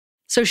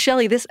So,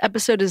 Shelley, this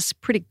episode is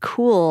pretty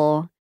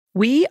cool.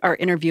 We are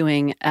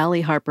interviewing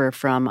Allie Harper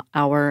from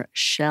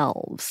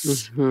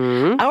OurShelves.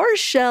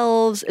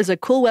 OurShelves is a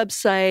cool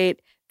website.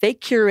 They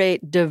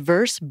curate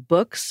diverse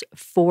books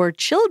for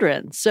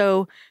children.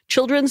 So,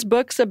 children's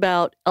books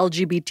about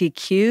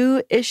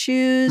LGBTQ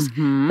issues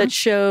that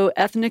show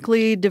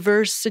ethnically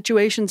diverse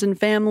situations in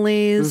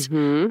families,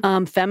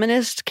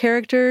 feminist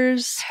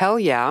characters. Hell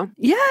yeah.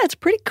 Yeah, it's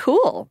pretty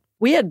cool.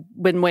 We had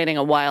been waiting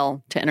a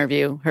while to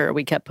interview her.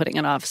 We kept putting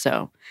it off,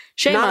 so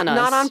shame on us.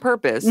 Not on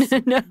purpose.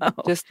 No.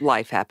 Just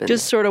life happened.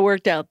 Just sort of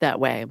worked out that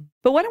way.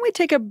 But why don't we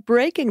take a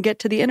break and get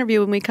to the interview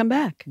when we come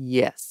back?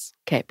 Yes.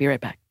 Okay, be right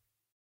back.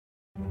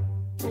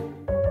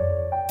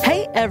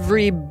 Hey,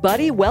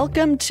 everybody.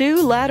 Welcome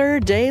to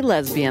Latter-day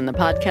Lesbian, the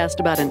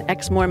podcast about an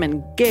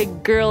ex-Mormon gay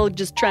girl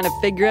just trying to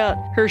figure out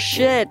her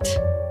shit.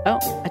 Oh,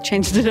 I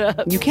changed it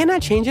up. You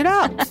cannot change it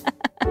up.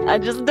 I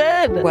just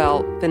did.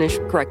 Well, finish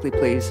correctly,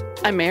 please.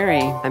 I'm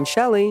Mary. I'm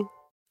Shelley.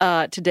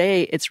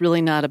 Today, it's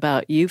really not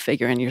about you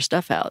figuring your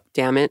stuff out.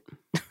 Damn it.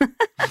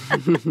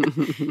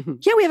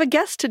 Yeah, we have a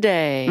guest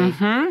today.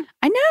 I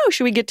know.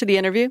 Should we get to the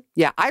interview?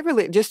 Yeah,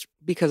 just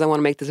because I want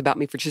to make this about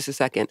me for just a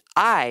second,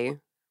 I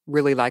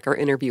really like our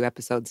interview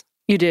episodes.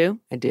 You do?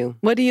 I do.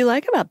 What do you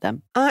like about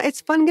them?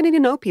 It's fun getting to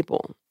know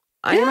people.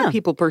 I am a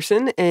people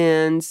person,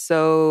 and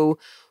so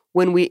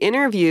when we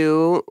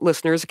interview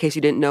listeners, in case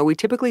you didn't know, we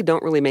typically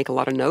don't really make a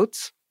lot of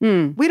notes.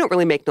 We don't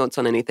really make notes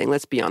on anything,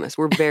 let's be honest.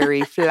 We're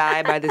very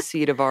fly by the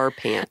seat of our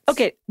pants.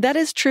 Okay, that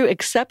is true,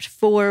 except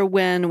for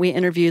when we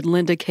interviewed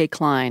Linda K.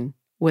 Klein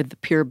with the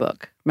Pure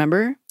Book.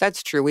 Remember?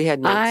 That's true. We had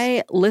notes.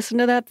 I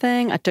listened to that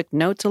thing. I took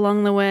notes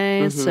along the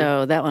way.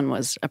 So that one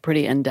was a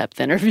pretty in-depth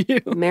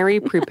interview. Mary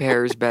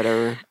prepares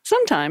better.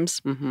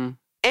 Sometimes.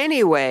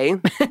 Anyway,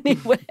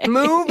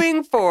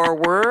 moving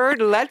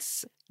forward,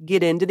 let's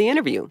get into the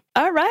interview.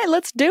 All right,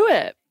 let's do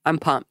it. I'm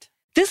pumped.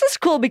 This is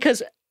cool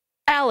because,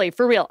 Allie,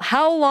 for real,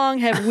 how long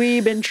have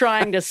we been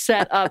trying to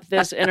set up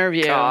this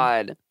interview?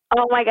 God.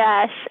 Oh my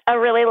gosh, a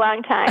really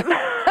long time.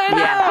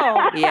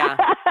 I know. Yeah.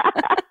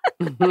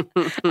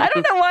 I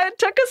don't know why it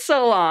took us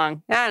so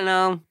long. I don't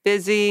know.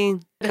 Busy,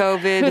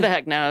 COVID. Who the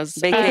heck knows?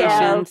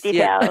 Details.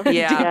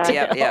 Yeah.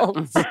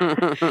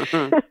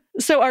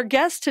 So our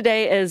guest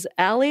today is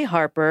Allie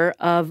Harper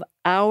of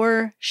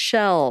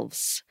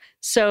OurShelves.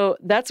 So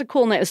that's a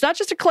cool name. It's not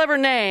just a clever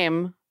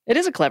name. It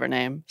is a clever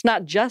name. It's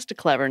not just a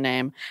clever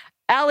name.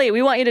 Allie,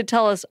 we want you to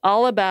tell us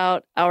all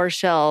about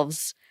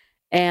OurShelves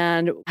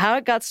and how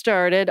it got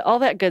started, all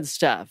that good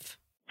stuff.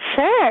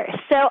 Sure.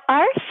 So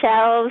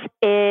OurShelves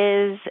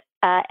is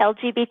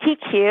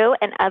LGBTQ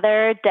and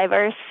other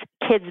diverse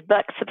kids'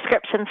 book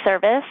subscription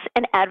service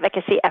and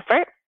advocacy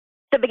effort.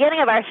 The beginning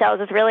of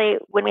OurShelves is really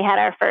when we had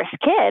our first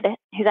kid,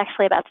 who's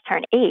actually about to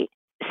turn 8.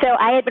 So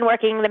I had been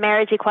working the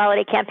marriage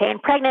equality campaign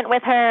pregnant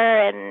with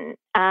her, and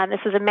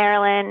this was in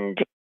Maryland.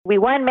 We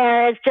won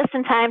marriage just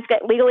in time to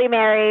get legally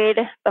married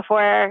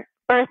before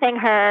birthing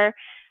her,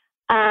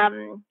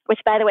 which,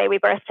 by the way, we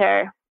birthed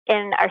her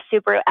in our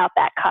Subaru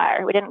Outback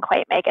car. We didn't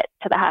quite make it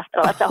to the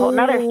hospital. That's a whole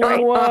nother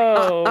story.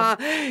 Whoa.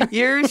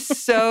 You're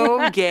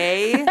so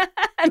gay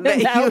that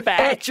you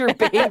had your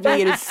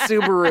baby in a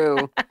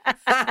Subaru.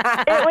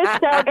 It was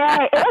so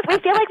gay. We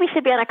feel like we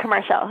should be on a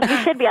commercial. We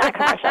should be on a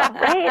commercial,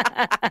 right?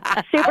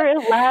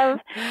 Subaru love.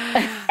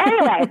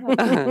 Anyway,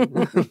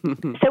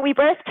 so we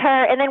birthed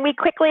her, and then we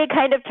quickly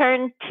kind of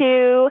turned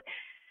to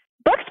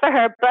books for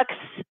her. Books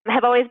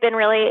have always been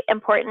really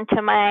important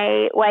to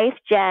my wife,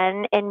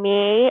 Jen, and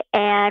me.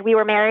 And we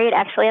were married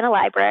actually in a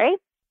library.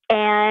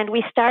 And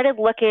we started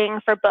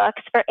looking for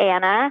books for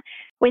Anna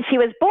when she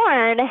was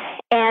born.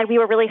 And we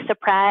were really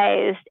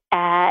surprised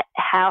at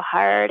how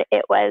hard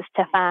it was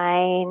to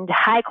find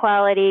high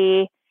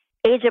quality,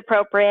 age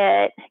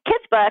appropriate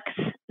kids books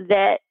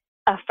that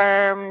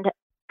affirmed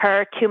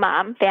her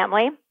two-mom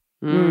family.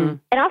 And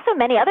also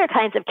many other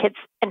kinds of kids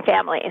and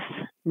families.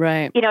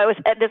 Right. You know,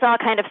 this all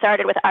kind of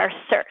started with our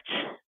search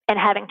and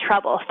having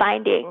trouble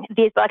finding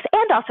these books,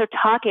 and also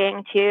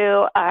talking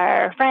to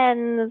our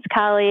friends,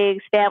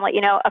 colleagues, family,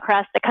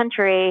 across the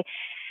country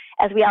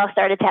as we all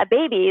started to have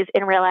babies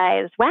and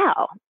realize,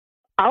 wow,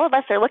 all of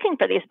us are looking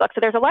for these books.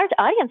 So there's a large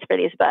audience for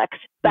these books,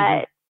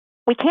 but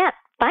we can't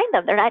find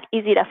them. They're not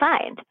easy to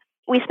find.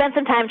 We spent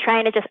some time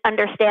trying to just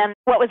understand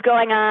what was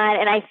going on.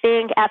 And I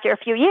think after a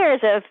few years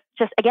of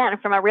just, again,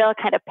 from a real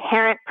kind of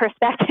parent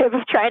perspective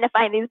of trying to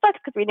find these books,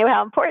 because we knew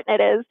how important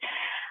it is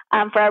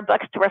for our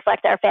books to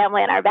reflect our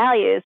family and our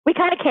values, we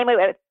kind of came up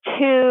with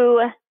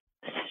two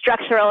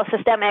structural,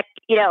 systemic,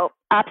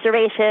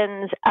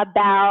 observations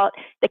about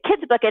the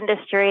kids' book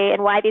industry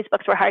and why these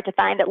books were hard to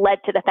find that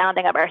led to the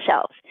founding of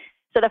OurShelves.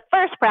 So the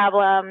first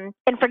problem,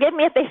 and forgive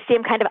me if they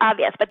seem kind of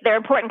obvious, but they're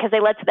important because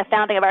they led to the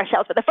founding of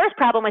OurShelves. But the first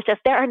problem was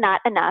just there are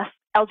not enough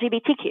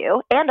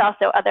LGBTQ and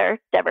also other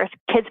diverse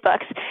kids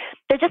books.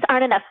 There just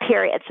aren't enough,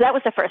 period. So that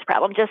was the first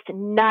problem, just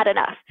not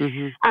enough.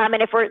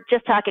 And if we're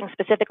just talking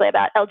specifically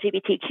about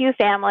LGBTQ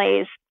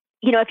families,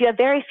 if you have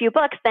very few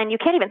books, then you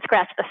can't even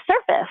scratch the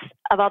surface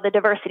of all the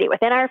diversity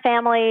within our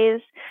families.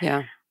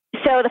 Yeah.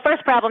 So the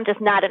first problem,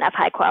 just not enough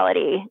high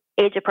quality,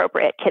 age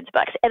appropriate kids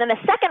books. And then the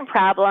second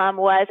problem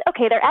was,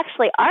 okay, there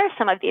actually are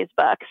some of these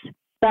books,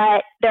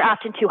 but they're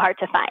often too hard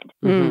to find.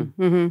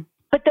 Mm-hmm. Mm-hmm.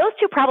 But those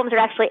two problems are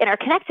actually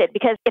interconnected,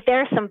 because if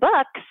there are some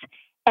books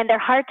and they're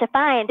hard to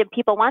find and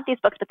people want these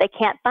books, but they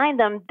can't find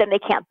them, then they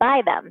can't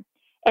buy them.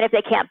 And if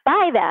they can't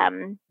buy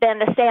them, then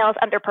the sales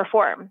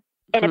underperform.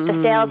 And if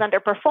the sales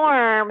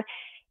underperform,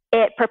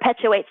 it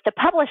perpetuates to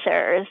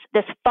publishers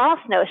this false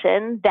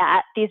notion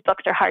that these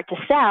books are hard to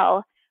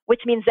sell,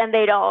 which means then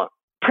they don't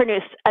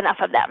produce enough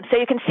of them. So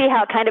you can see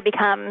how it kind of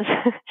becomes,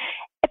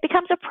 it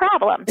becomes a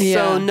problem. Yeah.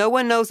 So no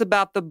one knows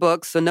about the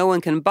books, so no one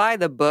can buy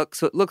the books.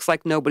 So it looks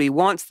like nobody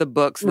wants the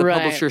books. The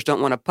publishers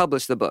don't want to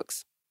publish the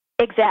books.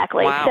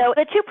 Exactly. Wow. So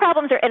the two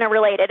problems are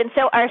interrelated. And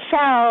so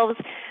OurShelves,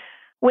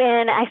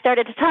 when I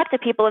started to talk to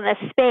people in this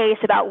space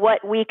about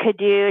what we could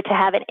do to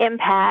have an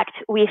impact,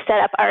 we set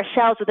up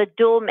OurShelves with a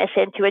dual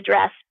mission to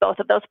address both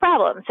of those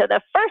problems. So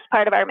the first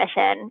part of our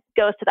mission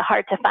goes to the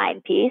hard to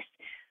find piece.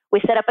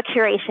 We set up a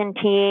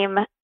curation team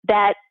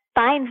that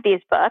finds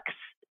these books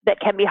that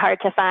can be hard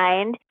to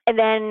find, and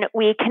then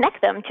we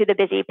connect them to the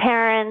busy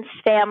parents,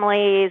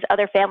 families,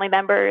 other family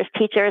members,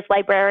 teachers,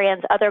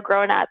 librarians, other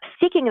grown-ups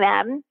seeking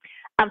them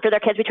for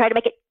their kids. We try to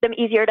make them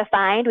easier to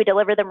find. We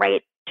deliver them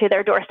right to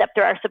their doorstep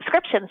through our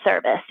subscription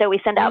service. So we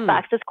send out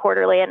boxes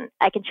quarterly, and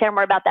I can share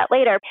more about that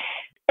later.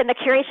 And the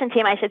curation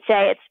team, I should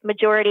say, it's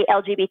majority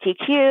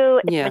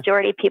LGBTQ, it's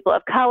majority people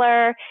of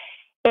color.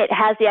 It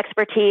has the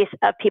expertise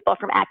of people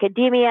from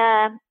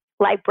academia,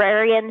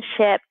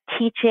 librarianship,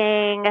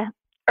 teaching,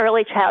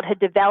 early childhood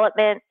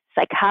development,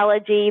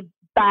 psychology,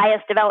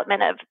 bias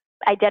development of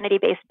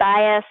identity-based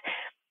bias.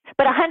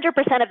 But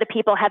 100% of the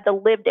people have the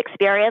lived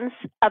experience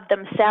of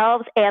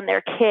themselves and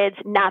their kids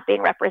not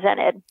being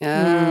represented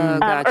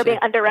or being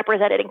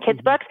underrepresented in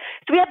kids' books.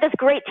 So we have this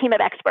great team of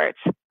experts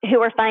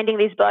who are finding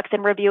these books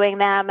and reviewing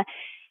them,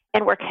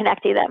 and we're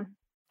connecting them.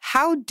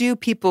 How do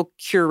people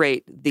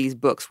curate these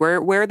books?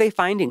 Where are they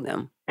finding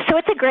them? So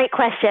it's a great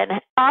question.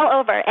 All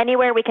over,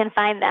 anywhere we can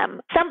find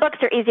them. Some books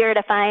are easier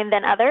to find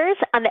than others.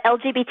 On the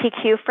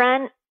LGBTQ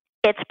front,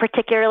 it's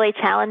particularly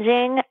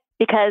challenging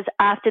because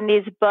often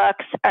these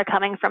books are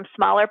coming from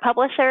smaller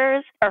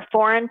publishers or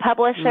foreign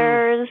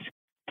publishers.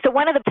 So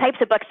one of the types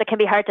of books that can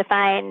be hard to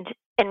find,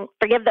 and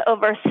forgive the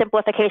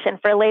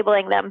oversimplification for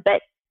labeling them,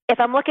 but if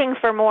I'm looking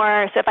for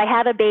more, so if I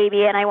have a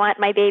baby and I want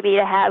my baby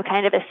to have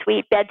kind of a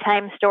sweet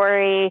bedtime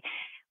story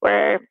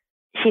where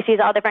she sees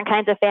all different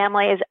kinds of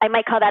families, I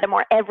might call that a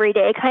more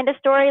everyday kind of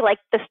story. Like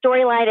the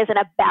storyline isn't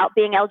about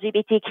being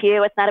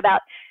LGBTQ. It's not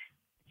about,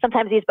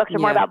 sometimes these books are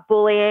more about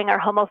bullying or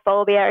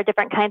homophobia or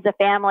different kinds of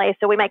families.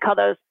 So we might call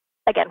those,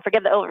 again,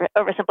 forgive the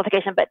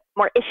oversimplification, but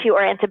more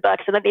issue-oriented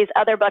books. And then these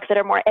other books that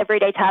are more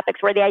everyday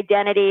topics where the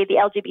identity, the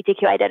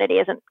LGBTQ identity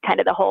isn't kind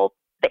of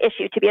the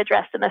issue to be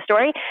addressed in the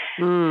story.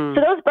 So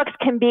those books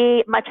can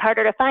be much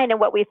harder to find.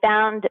 And what we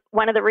found,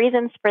 one of the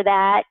reasons for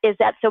that is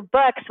that so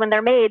books, when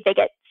they're made, they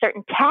get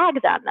certain tags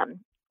on them,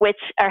 which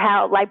are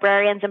how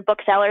librarians and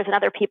booksellers and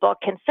other people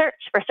can search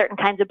for certain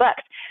kinds of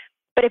books.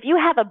 But if you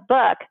have a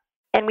book,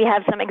 and we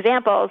have some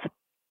examples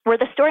where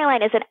the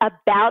storyline isn't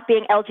about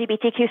being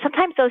LGBTQ,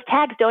 sometimes those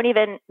tags don't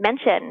even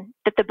mention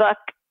that the book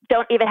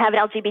don't even have an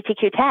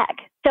LGBTQ tag.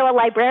 So a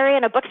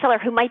librarian, a bookseller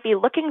who might be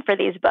looking for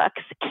these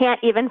books can't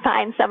even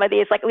find some of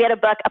these. Like we had a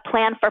book, A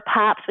Plan for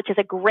Pops, which is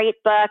a great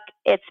book.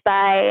 It's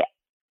by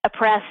a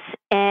press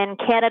in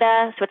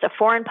Canada. So it's a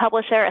foreign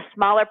publisher, a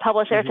smaller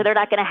publisher. So they're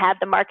not going to have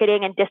the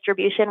marketing and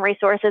distribution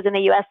resources in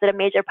the US that a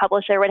major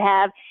publisher would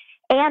have.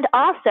 And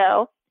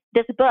also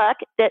this book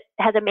that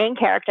has a main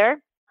character,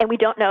 and we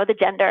don't know the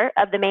gender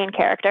of the main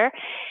character.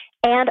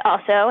 And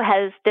also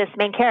has this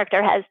main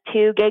character has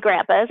two gay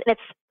grandpas. And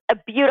it's a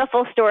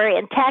beautiful story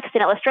in text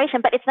and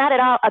illustration, but it's not at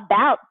all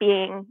about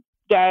being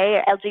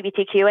gay or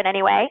LGBTQ in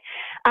any way.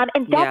 And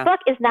that book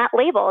is not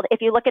labeled.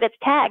 If you look at its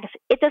tags,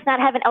 it does not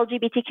have an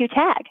LGBTQ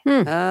tag.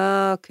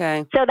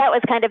 Okay. So that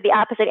was kind of the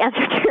opposite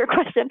answer to your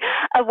question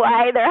of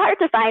why they're hard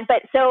to find.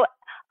 But so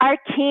our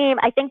team,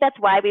 I think that's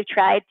why we've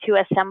tried to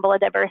assemble a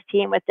diverse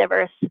team with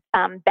diverse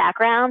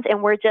backgrounds.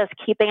 And we're just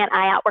keeping an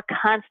eye out. We're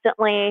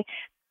constantly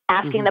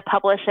asking the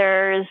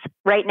publishers.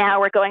 Right now,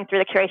 we're going through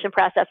the curation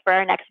process for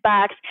our next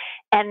box.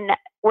 And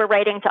we're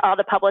writing to all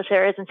the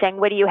publishers and saying,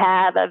 what do you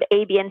have of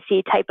A, B, and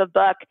C type of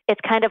book?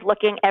 It's kind of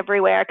looking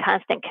everywhere,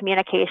 constant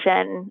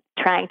communication,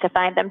 trying to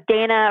find them.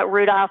 Dana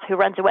Rudolph, who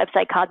runs a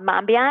website called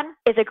Mombion,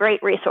 is a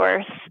great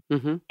resource.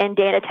 And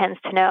Dana tends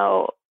to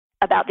know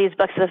about these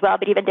books as well.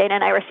 But even Dana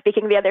and I were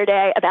speaking the other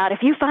day about,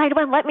 if you find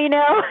one, let me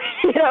know,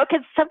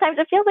 because sometimes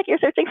it feels like you're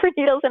searching for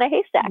needles in a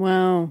haystack.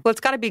 Wow. Well, it's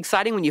got to be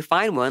exciting when you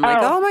find one. Like,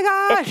 oh my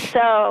gosh. It's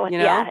so,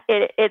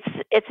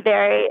 it's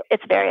very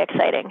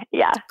exciting.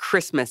 Yeah.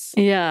 Christmas.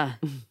 Yeah.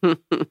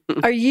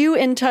 Are you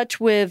in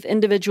touch with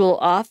individual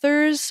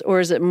authors,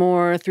 or is it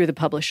more through the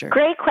publisher?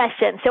 Great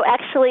question. So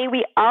actually,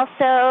 we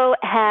also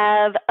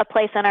have a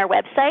place on our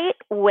website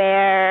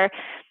where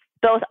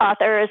both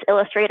authors,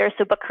 illustrators,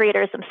 so book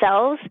creators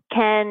themselves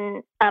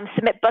can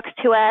submit books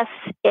to us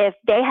if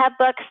they have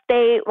books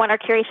they want our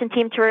curation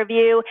team to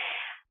review.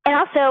 And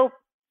also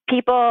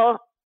people,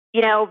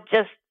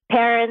 just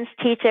parents,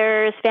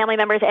 teachers, family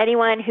members,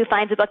 anyone who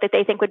finds a book that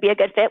they think would be a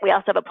good fit, we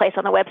also have a place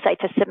on the website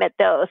to submit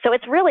those. So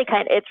it's really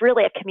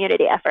a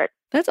community effort.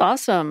 That's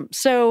awesome.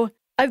 So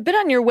I've been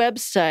on your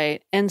website,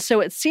 and so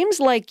it seems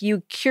like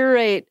you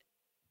curate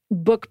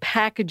book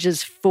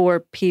packages for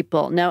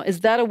people. Now,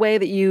 is that a way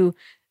that you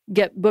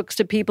get books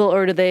to people,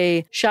 or do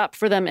they shop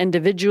for them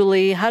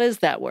individually? How does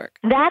that work?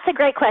 That's a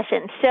great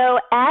question. So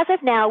as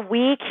of now,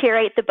 we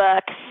curate the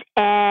books,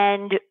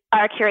 and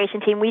our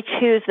curation team, we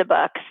choose the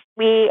books.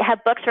 We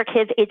have books for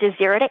kids ages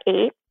 0 to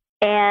 8,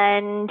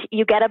 and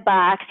you get a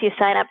box. You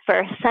sign up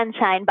for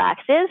Sunshine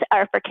boxes,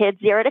 are for kids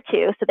 0 to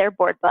 2, so they're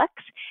board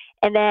books.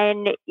 And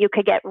then you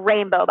could get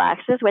Rainbow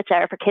boxes, which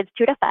are for kids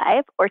 2 to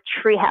 5, or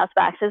Treehouse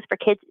boxes for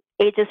kids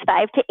ages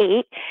 5 to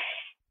 8.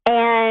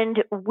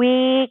 And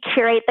we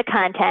curate the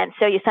content.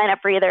 So you sign up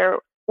for either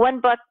 1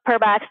 book per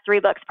box, 3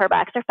 books per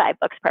box, or 5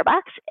 books per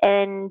box.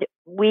 And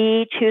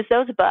we choose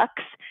those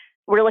books.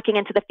 We're looking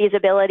into the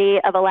feasibility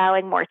of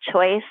allowing more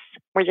choice.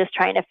 We're just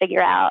trying to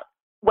figure out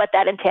what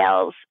that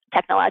entails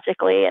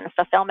technologically and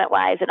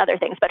fulfillment-wise and other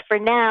things. But for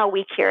now,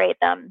 we curate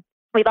them.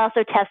 We've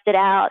also tested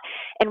out,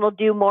 and we'll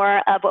do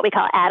more of what we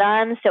call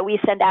add-ons. So we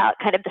send out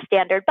kind of the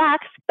standard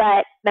box,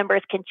 but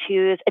members can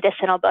choose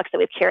additional books that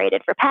we've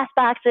curated for past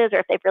boxes, or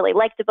if they've really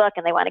liked a book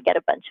and they want to get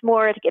a bunch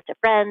more to give to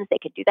friends, they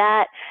could do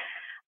that.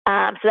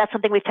 So that's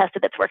something we've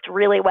tested that's worked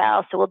really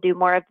well. So we'll do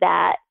more of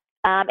that.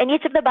 And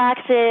each of the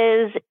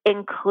boxes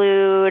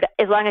include,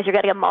 as long as you're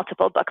getting a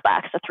multiple book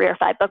box, a 3 or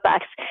 5 book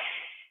box,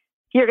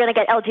 you're going to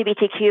get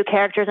LGBTQ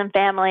characters and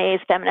families,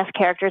 feminist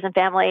characters and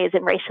families,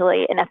 and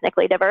racially and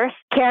ethnically diverse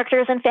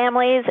characters and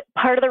families.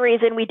 Part of the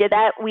reason we did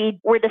that, we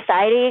were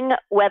deciding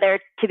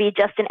whether to be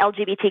just an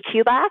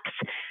LGBTQ box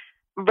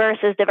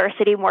versus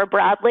diversity more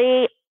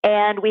broadly.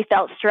 And we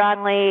felt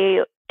strongly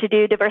to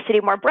do diversity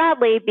more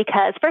broadly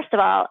because, first of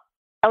all,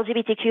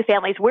 LGBTQ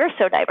families, we're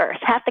so diverse.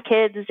 Half the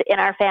kids in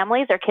our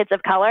families are kids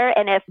of color.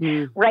 And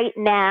if right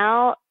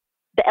now,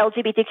 the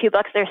LGBTQ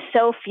books, there's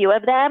so few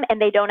of them,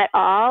 and they don't at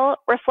all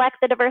reflect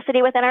the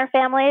diversity within our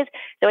families.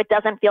 So it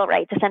doesn't feel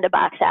right to send a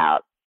box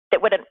out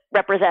that wouldn't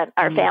represent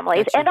our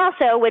families. Gotcha. And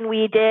also, when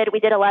we did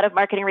a lot of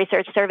marketing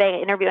research,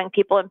 surveying, interviewing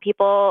people, and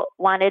people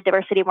wanted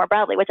diversity more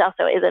broadly, which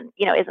also isn't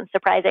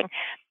surprising.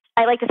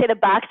 I like to say the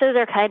boxes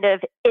are kind of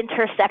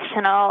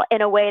intersectional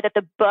in a way that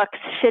the books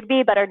should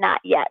be, but are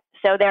not yet.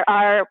 So there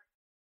are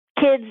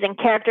kids and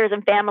characters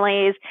and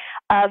families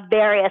of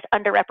various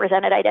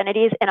underrepresented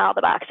identities in all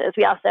the boxes.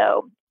 We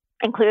also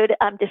include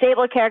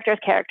disabled characters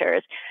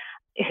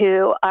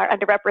who are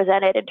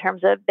underrepresented in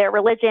terms of their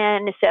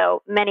religion.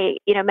 So many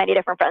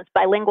different fronts,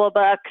 bilingual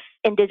books,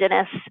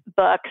 indigenous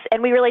books.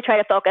 And we really try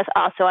to focus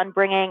also on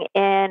bringing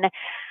in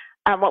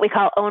what we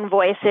call own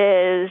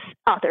voices,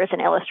 authors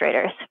and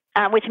illustrators,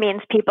 which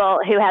means people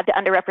who have the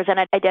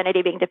underrepresented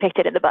identity being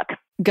depicted in the book.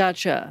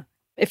 Gotcha.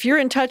 If you're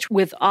in touch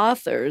with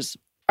authors,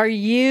 are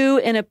you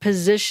in a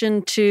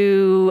position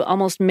to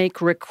almost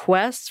make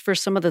requests for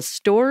some of the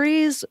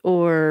stories,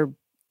 or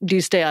do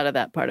you stay out of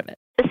that part of it?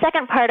 The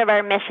second part of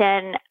our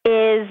mission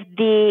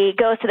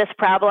goes to this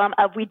problem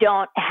of we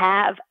don't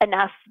have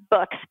enough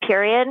books,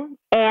 period.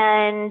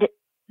 And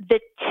the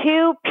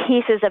two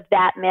pieces of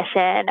that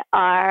mission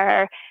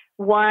are,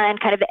 one,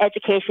 kind of the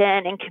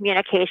education and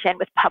communication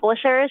with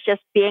publishers,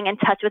 just being in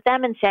touch with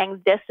them and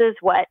saying, this is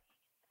what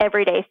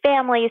everyday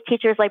families,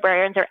 teachers,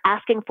 librarians are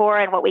asking for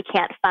and what we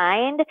can't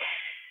find.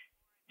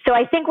 So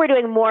I think we're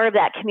doing more of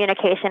that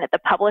communication at the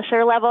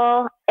publisher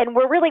level. And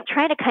we're really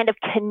trying to kind of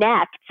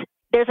connect.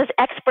 There's this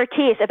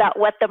expertise about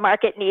what the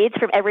market needs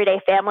from everyday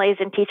families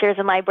and teachers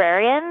and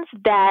librarians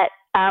that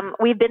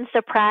we've been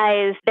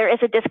surprised there is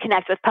a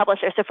disconnect with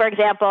publishers. So for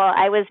example,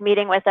 I was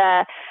meeting with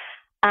a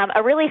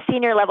really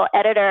senior level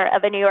editor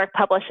of a New York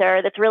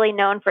publisher that's really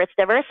known for its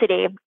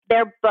diversity.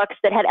 Their books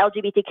that had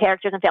LGBT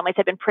characters and families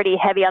had been pretty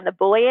heavy on the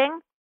bullying,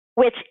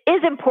 which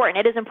is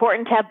important. It is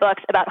important to have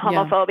books about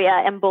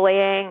homophobia and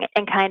bullying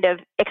and kind of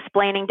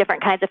explaining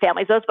different kinds of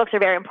families. Those books are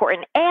very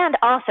important. And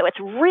also, it's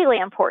really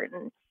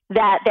important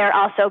that there are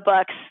also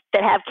books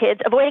that have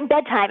kids avoiding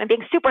bedtime and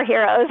being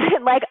superheroes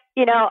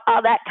and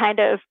all that kind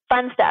of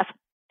fun stuff.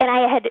 And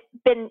I had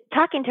been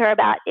talking to her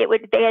about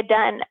they had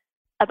done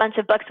a bunch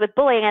of books with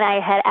bullying, and I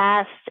had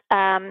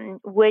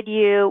asked, would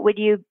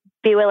you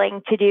be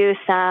willing to do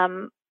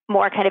some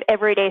more kind of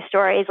everyday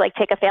stories, like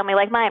take a family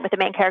like mine with the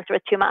main character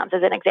with 2 moms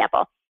as an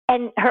example?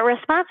 And her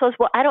response was,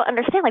 well, I don't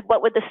understand.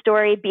 What would the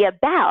story be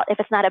about if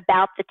it's not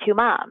about the 2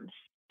 moms?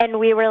 And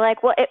we were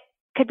like, well, it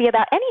could be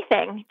about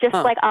anything, just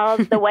like all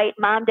of the white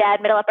mom,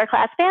 dad, middle upper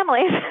class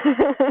families.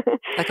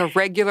 Like a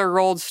regular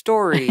old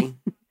story.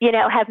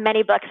 Have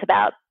many books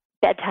about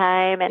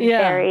bedtime and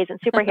fairies and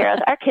superheroes.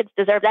 Our kids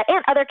deserve that.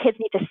 And other kids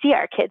need to see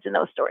our kids in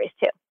those stories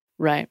too.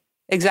 Right.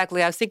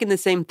 Exactly. I was thinking the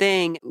same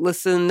thing.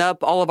 Listen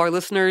up, all of our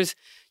listeners.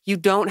 You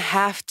don't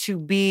have to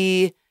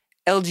be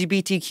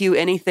LGBTQ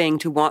anything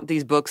to want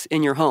these books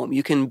in your home.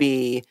 You can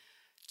be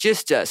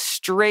just a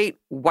straight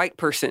white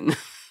person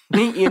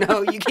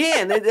You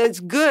can. It's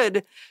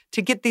good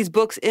to get these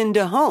books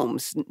into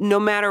homes, no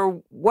matter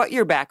what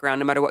your background,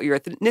 no matter what your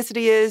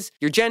ethnicity is,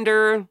 your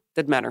gender,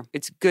 doesn't matter.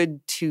 It's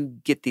good to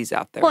get these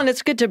out there. Well, and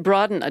it's good to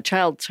broaden a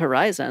child's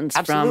horizons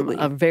Absolutely.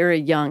 from a very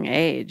young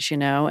age,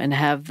 and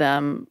have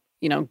them,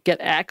 get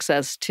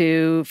access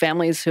to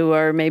families who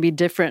are maybe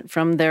different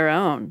from their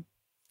own.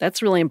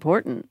 That's really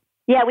important.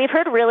 Yeah, we've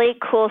heard really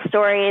cool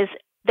stories.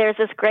 There's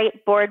this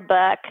great board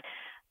book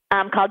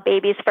called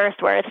Baby's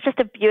First Words. It's just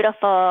a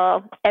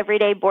beautiful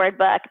everyday board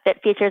book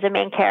that features a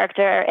main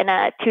character in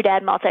a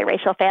two-dad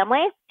multiracial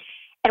family.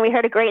 And we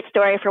heard a great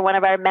story from one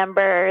of our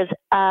members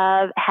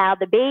of how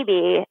the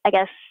baby, I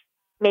guess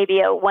maybe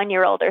a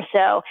 1-year-old or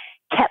so,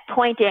 kept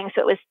pointing.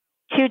 So it was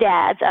two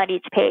dads on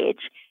each page.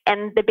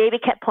 And the baby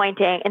kept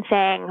pointing and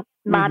saying,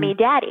 Mommy,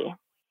 Daddy.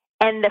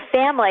 And the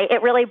family,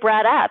 it really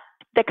brought up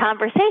the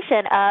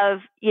conversation of,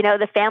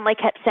 the family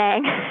kept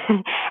saying,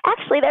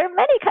 actually, there are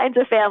many kinds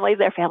of families.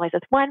 There are families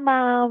with one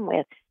mom,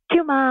 with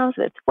two moms,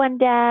 with one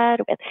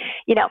dad, with,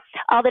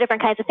 all the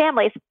different kinds of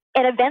families.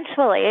 And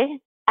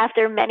eventually,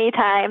 after many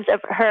times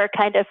of her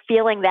kind of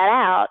feeling that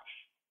out,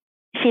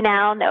 she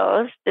now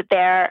knows that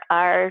there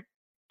are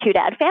two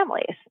dad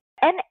families.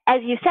 And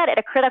as you said, at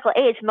a critical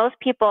age, most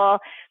people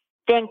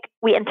think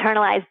we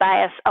internalize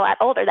bias a lot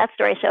older. That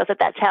story shows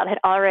that child had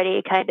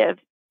already kind of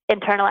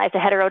internalized a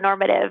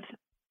heteronormative,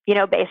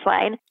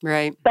 baseline.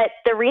 Right. But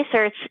the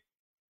research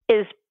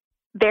is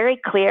very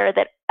clear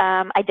that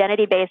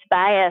identity-based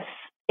bias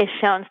is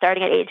shown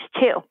starting at age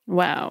 2.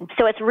 Wow.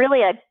 So it's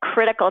really a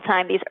critical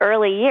time, these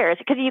early years,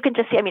 because you can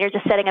just see, you're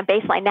just setting a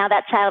baseline. Now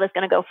that child is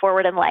going to go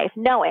forward in life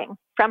knowing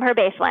from her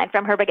baseline,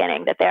 from her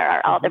beginning, that there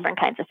are all different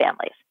kinds of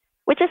families,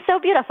 which is so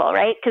beautiful,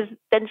 right? Because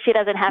then she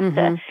doesn't have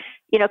to,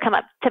 come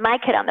up to my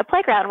kid on the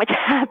playground, which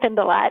happened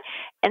a lot,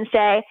 and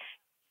say,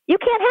 you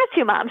can't have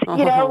two moms,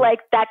 like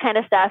that kind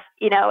of stuff,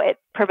 it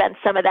prevents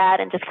some of that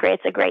and just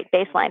creates a great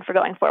baseline for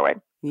going forward.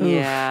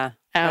 Yeah. Oof.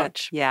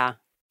 Ouch. Yeah.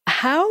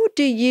 How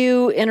do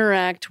you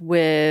interact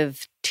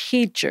with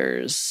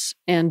teachers,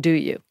 and do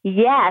you?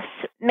 Yes.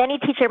 Many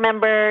teacher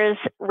members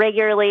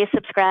regularly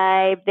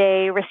subscribe.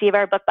 They receive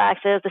our book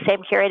boxes, the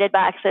same curated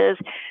boxes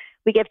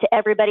we give to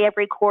everybody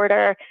every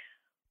quarter.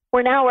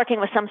 We're now working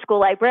with some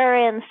school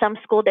librarians, some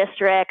school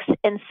districts,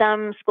 and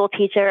some school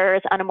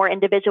teachers on a more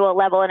individual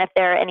level. And if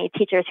there are any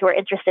teachers who are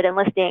interested in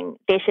listening,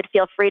 they should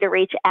feel free to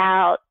reach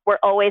out. We're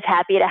always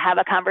happy to have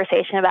a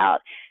conversation about,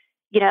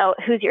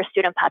 who's your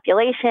student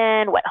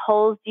population? What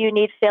holes do you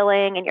need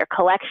filling in your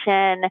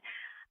collection?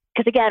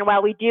 Because again,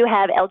 while we do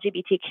have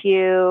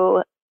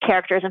LGBTQ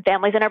characters and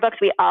families in our books,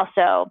 we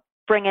also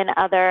bring in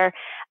other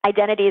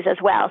identities as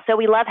well. So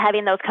we love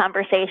having those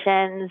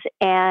conversations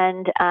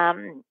and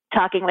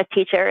talking with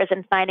teachers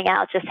and finding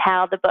out just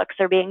how the books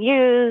are being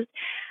used,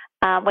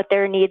 what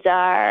their needs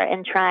are,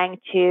 and trying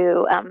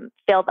to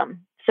fill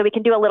them. So we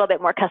can do a little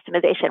bit more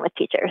customization with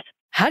teachers.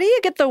 How do you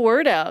get the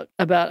word out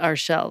about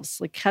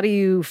OurShelves? Like, how do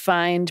you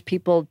find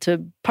people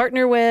to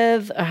partner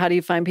with? Or how do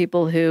you find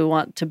people who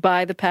want to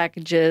buy the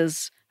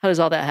packages? How does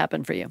all that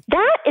happen for you?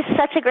 That is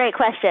such a great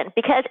question,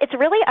 because it's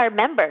really our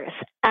members.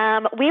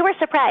 We were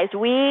surprised.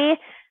 We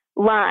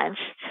launched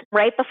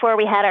right before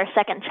we had our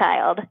second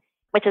child,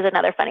 which is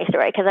another funny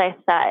story, because I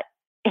thought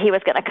he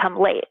was going to come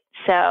late.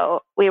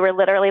 So we were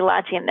literally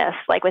launching this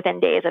like within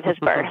days of his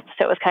birth.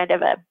 So it was kind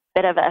of a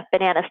bit of a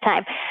bananas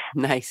time.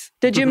 Nice.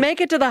 Did you make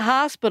it to the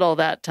hospital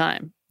that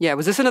time? Yeah.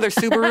 Was this another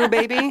Subaru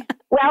baby?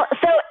 Well,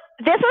 so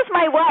this was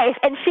my wife,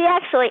 and she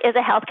actually is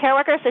a healthcare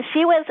worker. So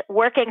she was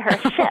working her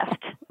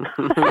shift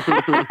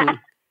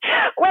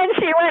when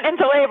she went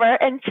into labor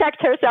and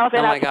checked herself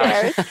in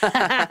upstairs.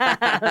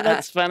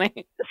 That's funny.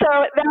 So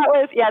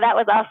that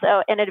was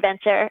also an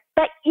adventure.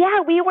 But yeah,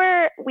 we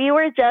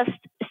were just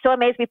so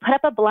amazed. We put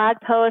up a blog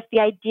post. The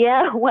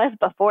idea was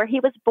before he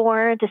was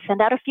born to send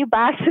out a few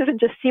boxes and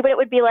just see what it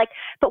would be like.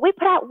 But we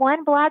put out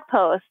one blog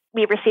post.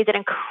 We received an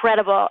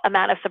incredible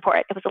amount of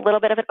support. It was a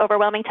little bit of an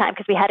overwhelming time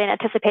because we hadn't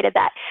anticipated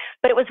that.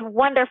 But it was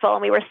wonderful,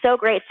 and we were so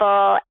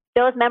grateful.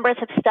 Those members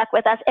have stuck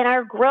with us. In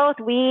our growth,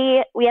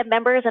 we have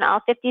members in all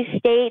 50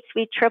 states.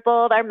 We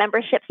tripled our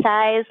membership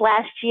size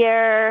last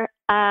year,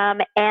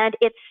 and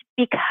it's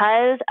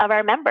because of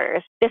our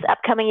members. This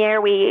upcoming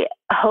year, we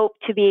hope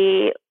to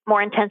be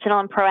more intentional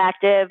and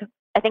proactive.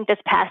 I think this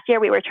past year,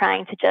 we were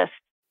trying to just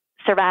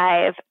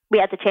survive. We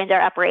had to change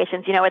our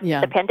operations.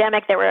 It's the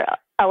pandemic. There were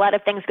a lot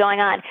of things going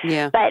on.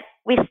 Yeah. But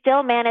we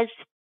still managed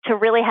to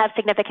really have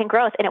significant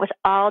growth. And it was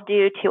all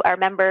due to our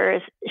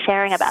members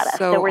sharing about us.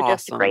 So we're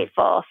just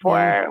grateful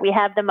for, we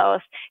have the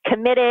most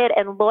committed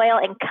and loyal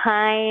and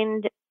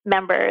kind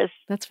members.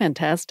 That's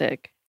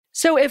fantastic.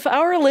 So if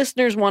our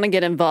listeners want to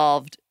get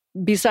involved,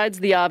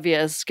 besides the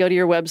obvious, go to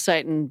your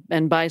website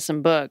and buy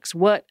some books,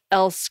 what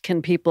else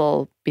can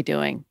people be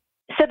doing?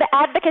 So the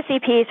advocacy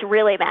piece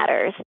really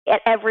matters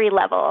at every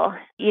level.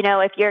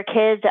 If your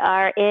kids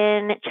are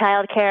in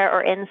childcare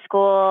or in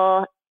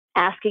school,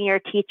 asking your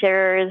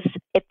teachers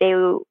if they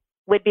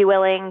would be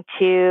willing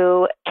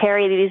to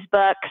carry these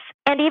books,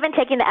 and even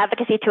taking the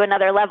advocacy to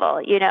another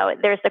level.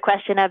 There's the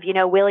question of,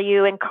 will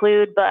you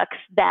include books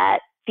that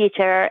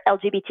feature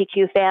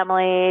LGBTQ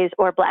families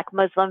or Black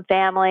Muslim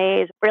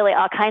families, really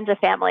all kinds of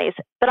families,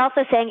 but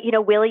also saying,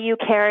 will you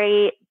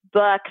carry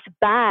books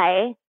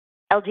by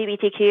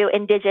LGBTQ,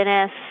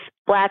 Indigenous,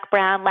 Black,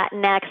 Brown,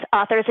 Latinx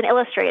authors and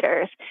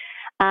illustrators?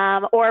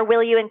 Or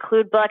will you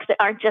include books that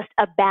aren't just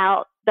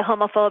about the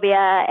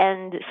homophobia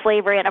and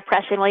slavery and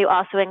oppression? Will you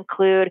also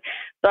include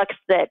books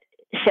that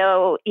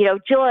show,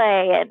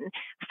 joy and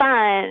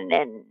fun,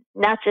 and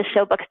not just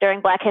show books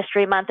during Black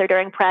History Month or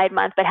during Pride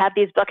Month, but have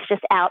these books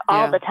just out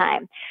all the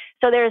time?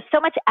 So there's so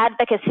much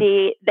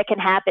advocacy that can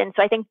happen.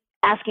 So I think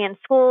asking in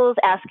schools,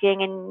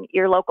 asking in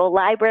your local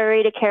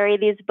library to carry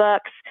these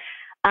books,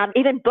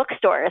 even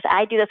bookstores.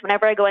 I do this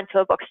whenever I go into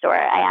a bookstore.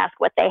 I ask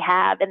what they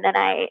have, and then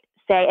I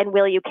say, and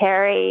will you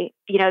carry,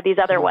 these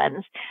other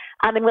ones?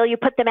 And will you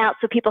put them out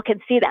so people can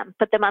see them?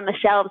 Put them on the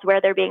shelves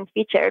where they're being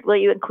featured? Will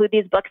you include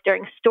these books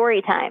during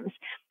story times?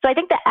 So I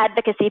think the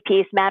advocacy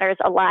piece matters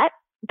a lot.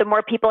 The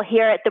more people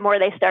hear it, the more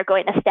they start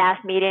going to staff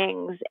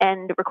meetings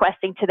and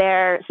requesting to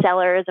their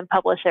sellers and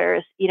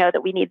publishers,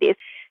 that we need these.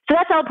 So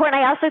that's all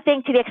important. I also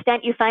think to the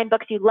extent you find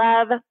books you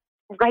love,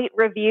 write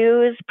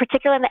reviews,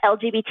 particularly in the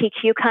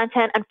LGBTQ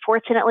content.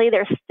 Unfortunately,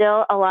 there's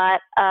still a lot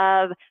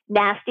of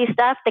nasty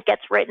stuff that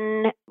gets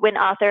written when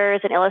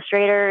authors and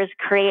illustrators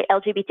create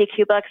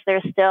LGBTQ books.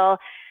 There's still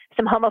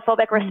some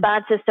homophobic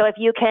responses. So if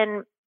you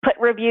can put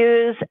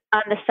reviews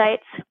on the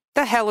sites.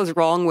 The hell is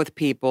wrong with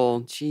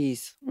people?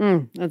 Jeez.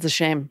 That's a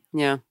shame.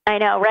 Yeah. I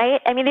know, right?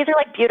 I mean, these are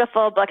like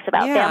beautiful books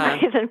about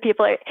families and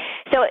people.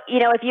 So,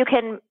 if you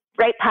can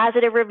write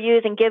positive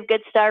reviews and give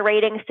good star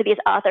ratings to these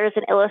authors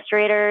and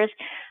illustrators,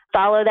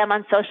 follow them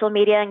on social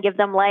media and give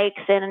them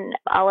likes and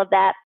all of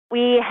that.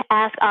 We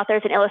ask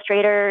authors and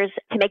illustrators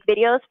to make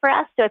videos for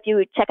us. So if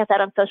you check us out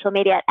on social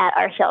media at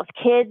OurShelves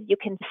Kids, you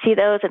can see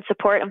those and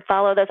support and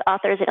follow those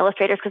authors and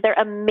illustrators because they're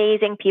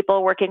amazing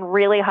people working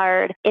really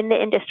hard in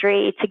the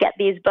industry to get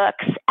these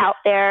books out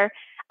there.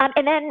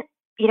 And then,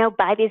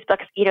 buy these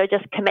books,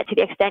 just commit to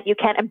the extent you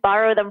can and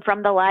borrow them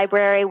from the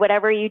library,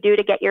 whatever you do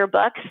to get your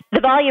books. The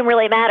volume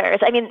really matters.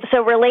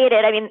 So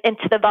related,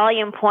 into the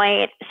volume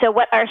point. So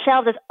what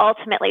OurShelves is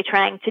ultimately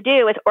trying to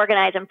do is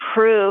organize and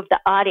prove the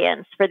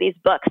audience for these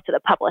books to the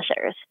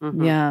publishers.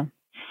 Mm-hmm. Yeah.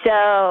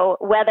 So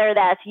whether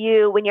that's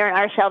you, when you're an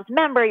OurShelves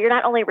member, you're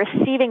not only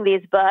receiving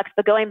these books,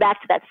 but going back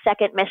to that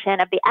second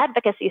mission of the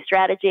advocacy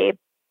strategy,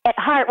 at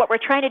heart, what we're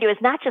trying to do is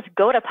not just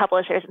go to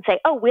publishers and say,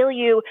 will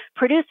you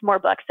produce more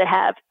books that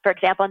have, for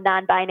example,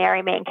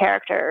 non-binary main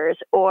characters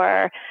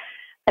or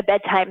a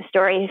bedtime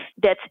story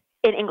that's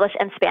in English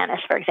and Spanish,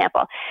 for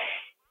example.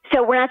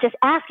 So we're not just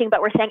asking, but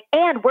we're saying,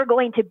 and we're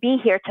going to be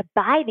here to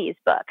buy these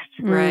books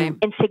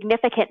in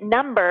significant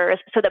numbers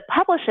so that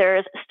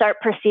publishers start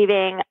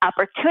perceiving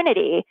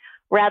opportunity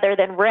rather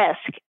than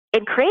risk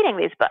in creating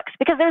these books.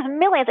 Because there's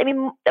millions.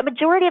 The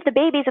majority of the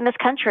babies in this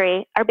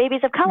country are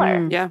babies of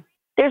color. Yeah.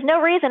 There's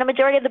no reason a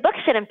majority of the books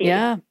shouldn't be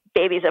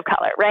babies of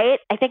color, right?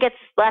 I think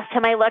last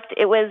time I looked,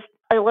 it was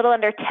a little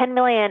under 10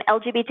 million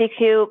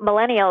LGBTQ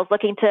millennials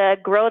looking to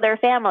grow their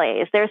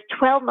families. There's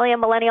 12 million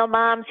millennial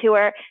moms who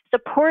are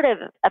supportive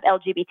of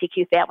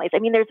LGBTQ families.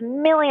 There's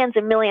millions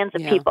and millions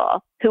of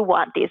people who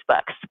want these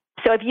books.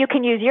 So if you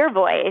can use your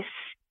voice,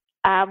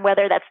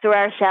 whether that's through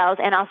OurShelves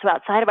and also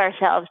outside of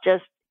OurShelves,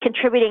 just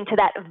contributing to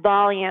that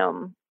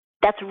volume,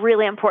 that's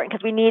really important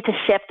because we need to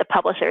shift the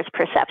publisher's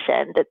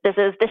perception that this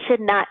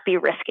should not be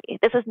risky.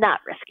 This is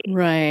not risky.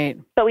 Right.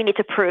 But we need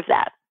to prove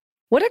that.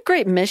 What a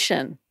great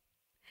mission.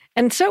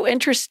 And so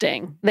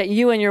interesting that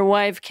you and your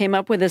wife came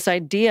up with this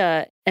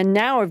idea and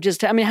now have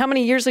just, how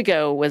many years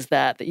ago was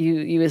that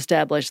you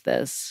established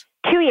this?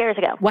 2 years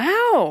ago.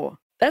 Wow.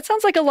 That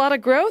sounds like a lot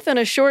of growth in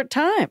a short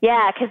time.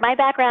 Yeah, because my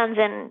background's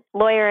in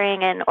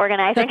lawyering and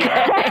organizing. And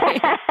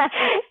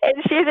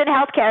she's in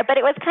healthcare. But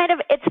it's funny.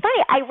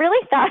 I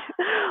really thought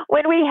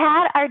when we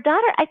had our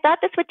daughter, I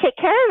thought this would take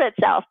care of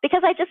itself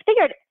because I just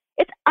figured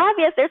it's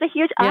obvious there's a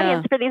huge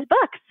audience for these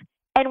books.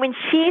 And when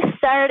she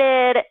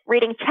started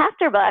reading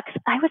chapter books,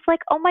 I was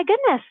like, oh my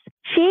goodness,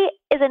 she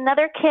is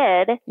another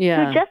kid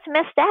who just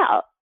missed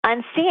out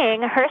on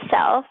seeing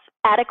herself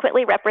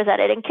adequately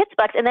represented in kids'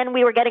 books. And then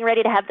we were getting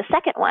ready to have the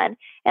second one.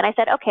 And I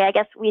said, okay, I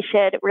guess we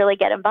should really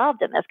get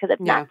involved in this because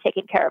it's not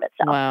taking care of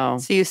itself. Wow.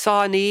 So you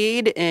saw a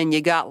need and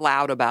you got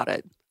loud about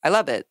it. I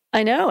love it.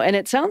 I know. And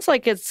it sounds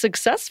like it's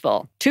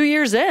successful. 2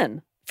 years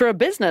in for a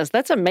business.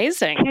 That's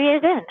amazing. 2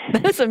 years in.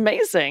 That's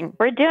amazing.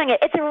 We're doing it.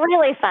 It's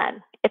really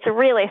fun. It's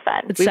really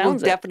fun. We will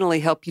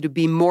definitely help you to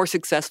be more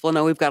successful. I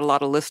know we've got a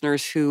lot of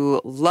listeners who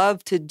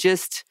love to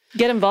just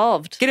get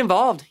involved.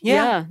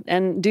 Yeah.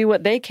 And do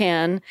what they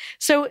can.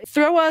 So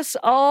throw us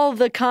all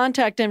the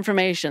contact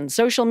information,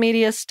 social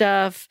media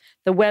stuff,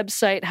 the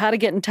website, how to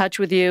get in touch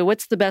with you.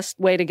 What's the best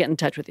way to get in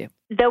touch with you?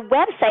 The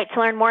website to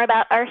learn more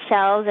about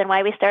OurShelves and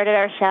why we started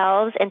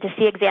OurShelves and to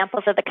see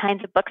examples of the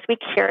kinds of books we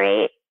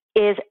curate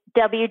is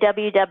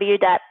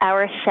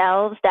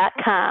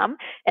www.ourshelves.com.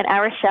 And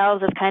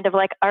OurShelves is kind of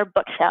like our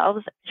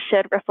bookshelves,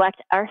 should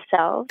reflect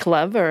ourselves.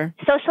 Clever.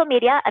 Social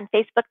media on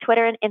Facebook,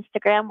 Twitter, and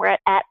Instagram, we're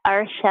at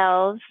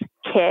OurShelves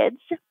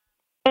Kids.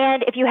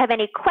 And if you have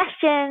any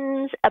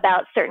questions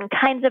about certain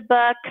kinds of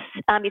books,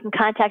 you can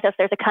contact us.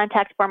 There's a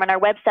contact form on our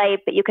website,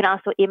 but you can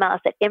also email us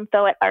at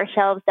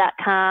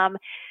info@ourshelves.com.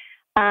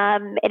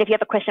 And if you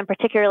have a question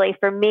particularly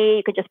for me,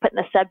 you can just put in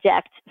the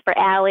subject for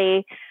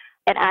Allie,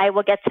 and I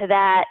will get to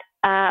that.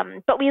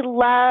 But we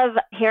love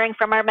hearing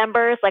from our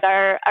members. Like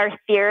our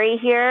theory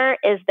here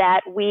is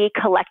that we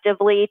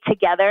collectively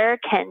together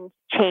can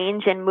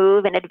change and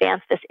move and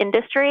advance this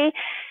industry.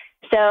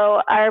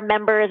 So our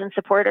members and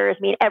supporters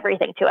mean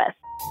everything to us.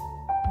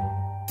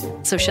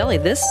 So Shelley,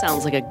 this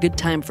sounds like a good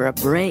time for a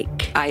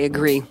break. I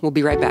agree. We'll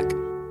be right back.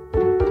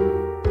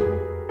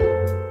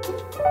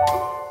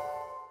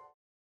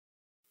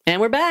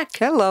 And we're back.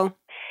 Hello.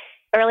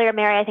 Earlier,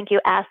 Mary, I think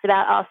you asked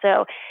about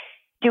also,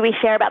 do we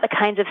share about the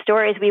kinds of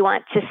stories we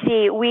want to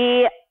see?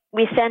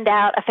 We send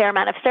out a fair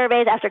amount of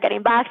surveys after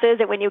getting boxes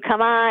and when you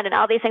come on and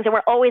all these things. And we're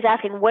always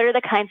asking, what are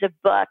the kinds of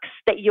books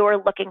that you're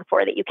looking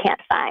for that you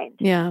can't find?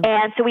 Yeah.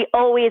 And so we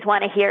always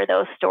want to hear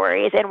those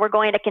stories. And we're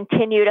going to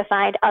continue to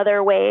find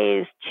other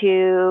ways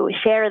to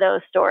share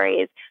those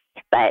stories.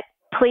 But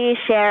please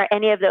share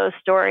any of those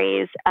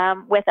stories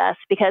with us,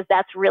 because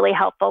that's really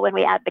helpful when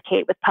we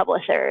advocate with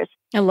publishers.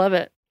 I love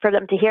it. For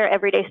them to hear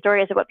everyday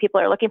stories of what people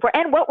are looking for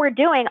and what we're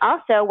doing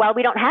also while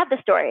we don't have the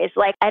stories.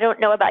 Like, I don't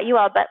know about you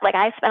all, but like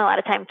I spent a lot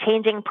of time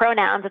changing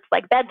pronouns. It's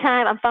like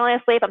bedtime, I'm falling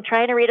asleep, I'm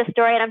trying to read a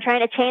story, and I'm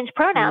trying to change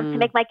pronouns to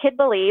make my kid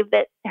believe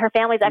that her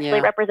family's actually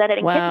represented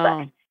in kids'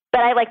 books.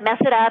 But I like mess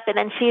it up, and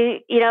then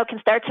she, can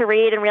start to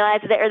read and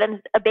realize that, or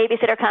then a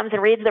babysitter comes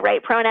and reads the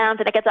right pronouns,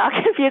 and it gets all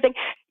confusing,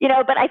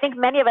 but I think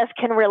many of us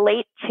can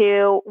relate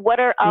to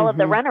what are all of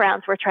the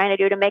runarounds we're trying to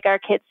do to make our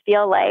kids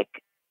feel like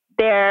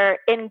they're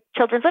in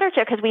children's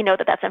literature, because we know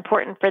that that's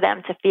important for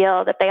them to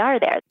feel that they are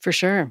there. For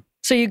sure.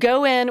 So you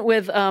go in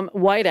with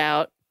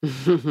whiteout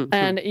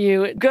and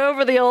you go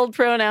over the old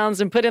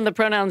pronouns and put in the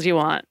pronouns you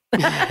want.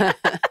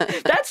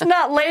 That's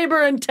not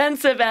labor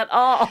intensive at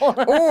all.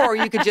 Or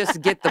you could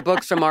just get the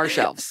books from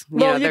OurShelves.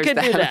 You could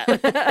do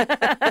that.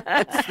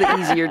 That's the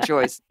easier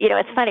choice.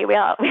 It's funny. We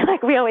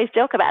always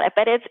joke about it,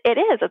 but it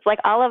is. It's like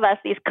all of us,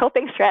 these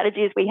coping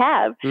strategies we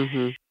have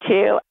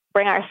to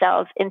bring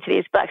ourselves into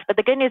these books. But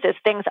the good news is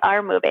things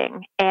are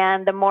moving,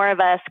 and the more of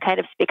us kind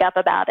of speak up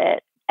about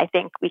it, I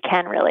think we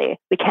can really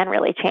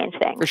change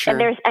things. For sure.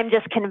 And I'm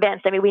just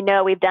convinced. I mean, we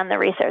know, we've done the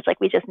research.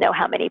 Like, we just know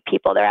how many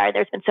people there are.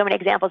 There's been so many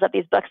examples of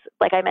these books,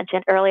 like I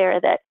mentioned earlier,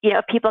 that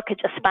if people could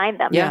just find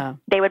them,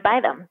 they would buy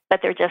them. But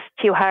they're just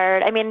too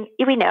hard. I mean,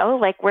 we know,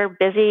 like, we're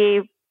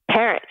busy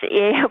parents,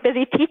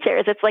 busy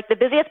teachers. It's like the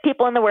busiest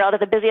people in the world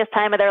at the busiest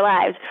time of their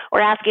lives.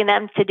 We're asking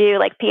them to do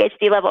like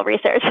PhD level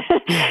research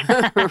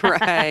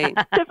right.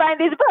 to find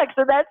these books.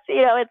 So that's,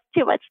 it's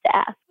too much to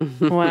ask.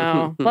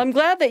 Wow. Well, I'm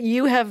glad that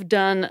you have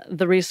done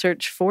the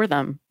research for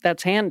them.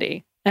 That's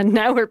handy. And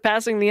now we're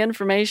passing the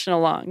information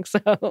along.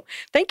 So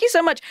thank you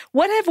so much.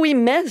 What have we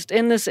missed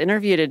in this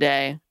interview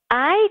today?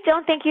 I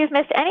don't think you've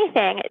missed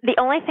anything. The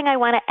only thing I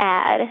want to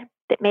add,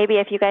 that maybe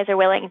if you guys are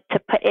willing to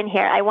put in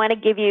here, I want to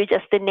give you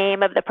just the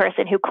name of the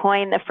person who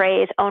coined the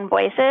phrase own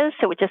voices,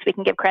 so just we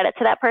can give credit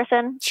to that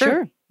person.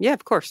 Sure. Yeah,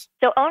 of course.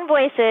 So own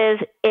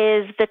voices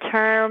is the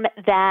term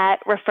that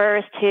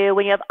refers to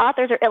when you have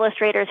authors or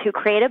illustrators who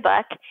create a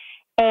book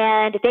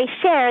and they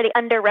share the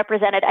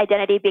underrepresented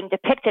identity being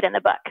depicted in the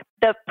book.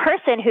 The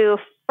person who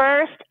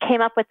first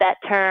came up with that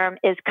term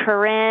is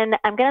Corinne.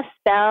 I'm going to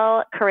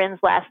spell Corinne's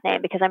last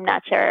name because I'm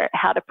not sure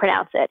how to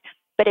pronounce it,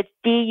 but it's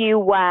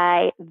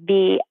Duyvis.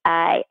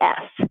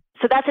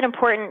 So that's an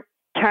important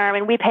term,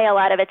 and we pay a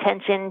lot of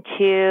attention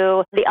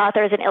to the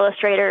authors and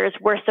illustrators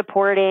we're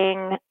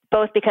supporting,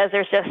 both because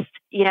there's just,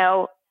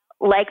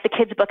 like the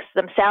kids' books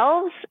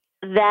themselves,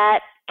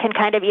 that can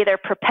kind of either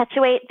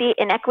perpetuate the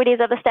inequities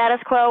of the status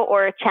quo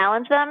or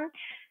challenge them.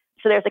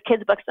 So there's the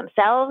kids' books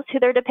themselves who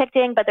they're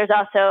depicting, but there's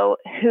also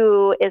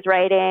who is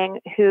writing,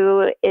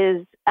 who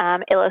is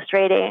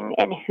illustrating,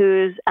 and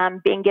who's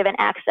being given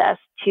access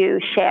to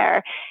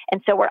share.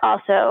 And so we're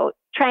also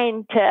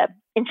trying to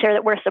ensure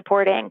that we're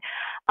supporting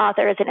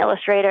authors and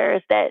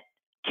illustrators that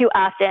too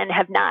often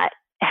have not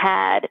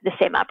had the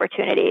same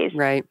opportunities.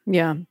 Right.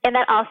 Yeah. And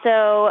that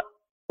also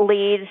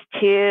leads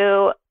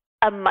to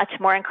a much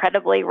more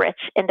incredibly rich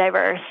and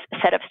diverse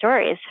set of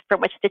stories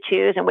from which to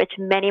choose, in which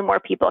many more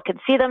people can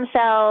see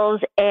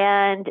themselves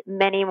and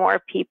many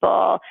more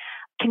people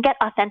can get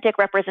authentic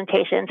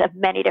representations of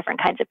many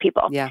different kinds of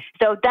people. Yeah.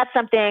 So that's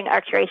something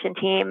our curation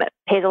team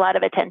pays a lot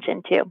of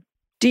attention to.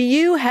 Do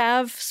you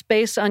have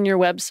space on your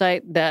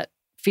website that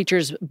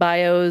features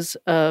bios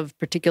of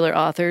particular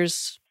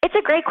authors? It's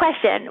a great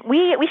question.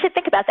 We should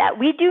think about that.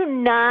 We do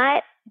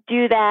not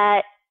do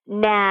that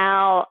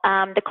now.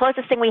 The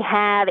closest thing we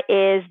have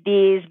is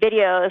these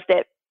videos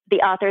that the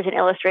authors and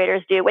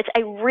illustrators do, which I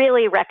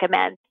really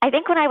recommend. I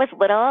think when I was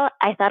little,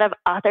 I thought of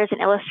authors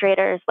and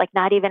illustrators like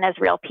not even as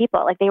real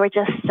people. Like they were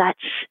just such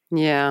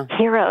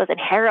heroes and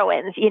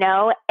heroines,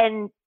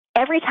 And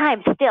every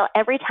time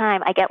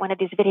I get one of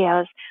these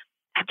videos,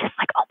 I'm just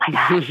like, oh my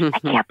gosh, I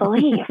can't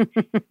believe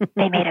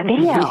they made a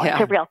video. Yeah.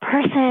 It's a real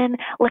person.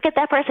 Look at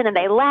that person. And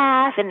they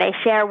laugh and they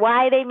share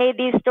why they made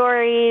these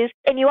stories.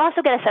 And you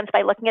also get a sense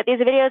by looking at these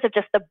videos of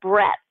just the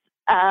breadth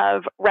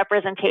of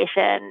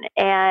representation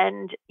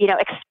and,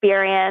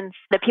 experience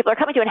that people are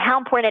coming to, and how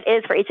important it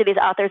is for each of these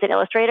authors and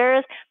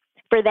illustrators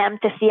for them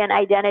to see an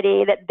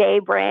identity that they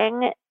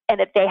bring and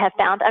that they have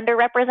found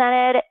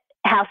underrepresented,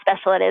 how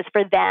special it is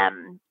for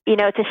them,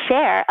 to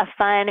share a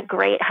fun,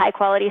 great, high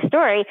quality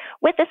story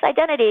with this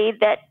identity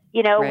that,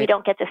 we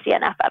don't get to see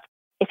enough of.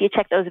 If you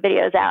check those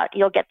videos out,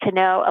 you'll get to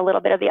know a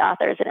little bit of the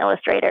authors and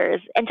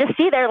illustrators and just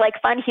see their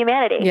fun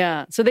humanity.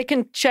 Yeah. So they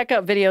can check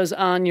out videos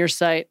on your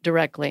site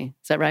directly.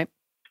 Is that right?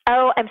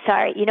 Oh, I'm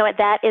sorry. You know what?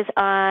 That is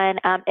on,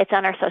 it's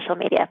on our social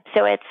media.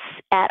 So it's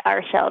at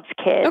OurShelves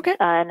Kids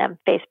on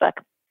Facebook.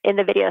 In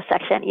the video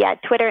section. Yeah,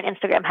 Twitter and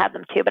Instagram have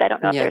them too, but I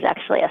don't know if there's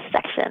actually a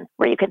section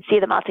where you can see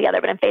them all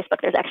together. But in Facebook,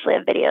 there's actually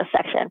a video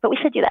section. But we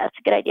should do that. It's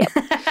a good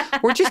idea.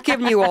 We're just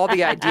giving you all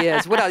the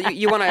ideas. What else?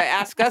 You want to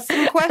ask us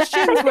some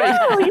questions? I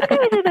know. You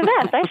guys are the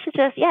best. I should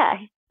just,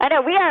 I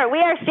know. We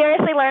are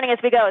seriously learning as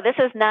we go.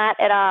 This is not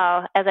at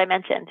all, as I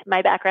mentioned,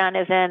 my background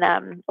is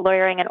in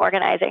lawyering and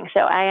organizing. So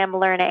I am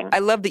learning. I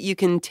love that you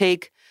can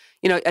take,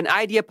 an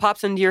idea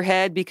pops into your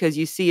head because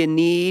you see a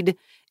need.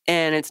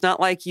 And it's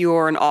not like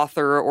you're an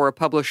author or a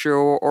publisher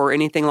or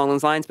anything along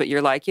those lines, but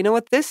you're like, you know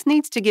what, this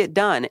needs to get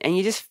done. And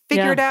you just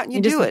figure it out and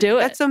you do it.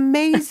 That's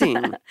amazing.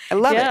 I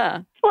love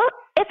it. Well,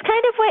 it's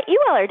kind of what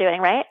you all are doing,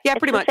 right? Yeah, it's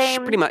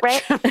pretty much.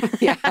 Right?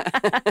 Yeah.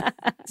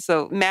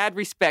 So mad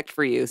respect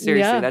for you.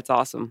 Seriously, that's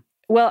awesome.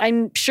 Well,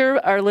 I'm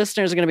sure our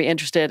listeners are going to be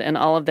interested in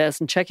all of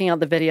this and checking out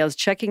the videos,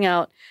 checking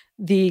out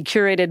the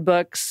curated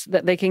books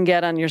that they can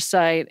get on your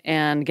site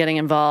and getting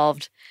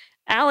involved.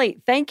 Allie,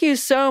 thank you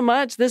so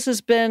much. This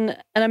has been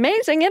an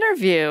amazing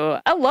interview.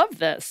 I love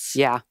this.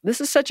 Yeah. This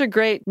is such a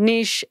great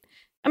niche.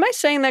 Am I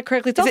saying that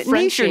correctly? It's Is it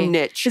Frenchy. Niche or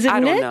niche? Is it I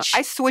niche? don't know.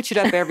 I switch it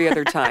up every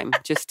other time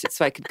just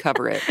so I could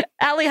cover it.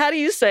 Allie, how do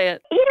you say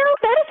it?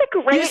 That is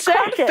a great You say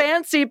question.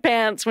 fancy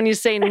pants when you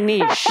say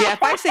niche. Yeah,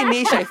 if I say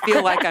niche, I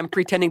feel like I'm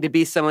pretending to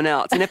be someone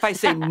else. And if I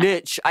say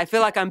niche, I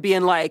feel like I'm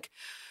being like,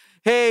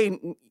 hey,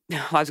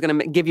 I was going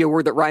to give you a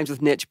word that rhymes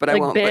with niche, but I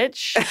won't.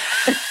 Bitch?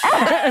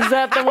 Is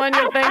that the one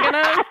you're thinking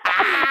of?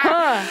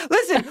 Huh.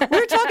 Listen, we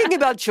were talking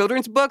about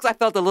children's books. I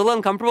felt a little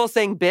uncomfortable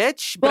saying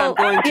bitch, but I'm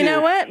going to. You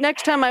know what?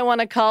 Next time I want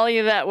to call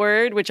you that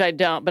word, which I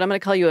don't, but I'm going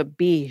to call you a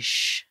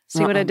biche.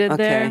 See what I did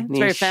there? It's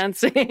very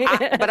fancy.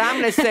 But I'm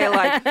going to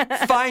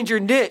say find your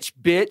niche,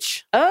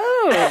 bitch.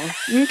 Oh,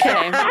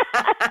 okay.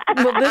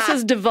 Well, this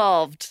has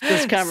devolved,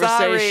 this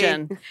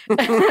conversation.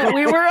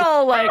 We were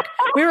all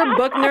we were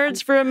book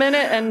nerds for a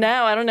minute, and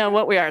now I don't know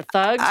what we are.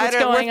 Thugs? What's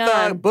going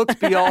on? Books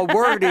be all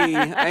wordy.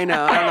 I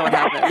know. I don't know what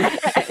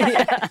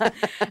happened.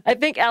 I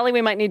think, Allie,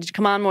 we might need you to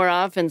come on more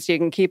often so you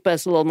can keep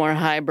us a little more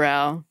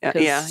highbrow.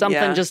 Because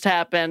something just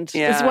happened.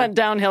 Yeah. This went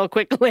downhill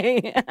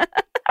quickly.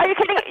 Are you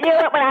kidding?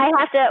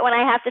 When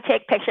I have to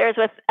take pictures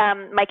with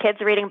my kids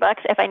reading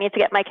books, if I need to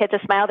get my kids to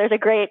smile, there's a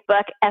great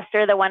book,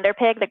 Esther the Wonder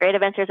Pig, The Great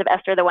Adventures of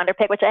Esther the Wonder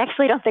Pig, which I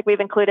actually don't think we've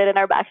included in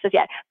our boxes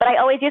yet. But I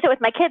always use it with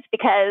my kids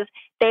because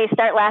they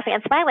start laughing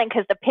and smiling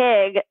because the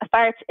pig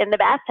farts in the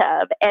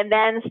bathtub and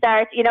then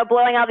starts,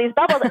 blowing all these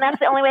bubbles. And that's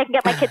the only way I can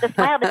get my kids to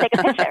smile to take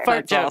a picture.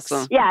 Fart jokes.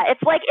 Awesome. Yeah, it's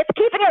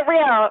keeping it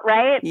real,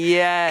 right?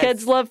 Yes.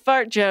 Kids love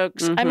fart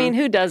jokes. Mm-hmm. I mean,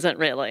 who doesn't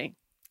really?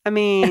 I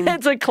mean,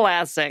 it's a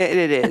classic.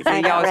 It is.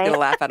 And you always get a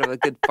laugh out of a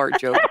good fart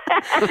joke.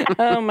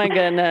 Oh, my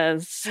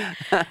goodness.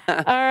 All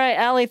right,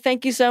 Allie,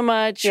 thank you so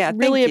much. Yeah,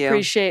 really thank you.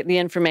 Appreciate the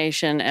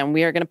information, and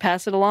we are going to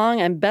pass it along.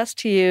 And best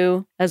to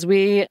you as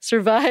we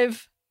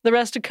survive the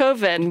rest of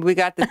COVID. We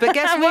got this. But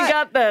guess what? We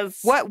got this.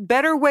 What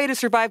better way to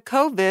survive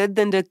COVID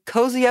than to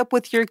cozy up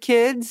with your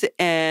kids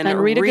and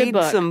read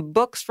some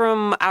books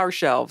from our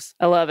shelves?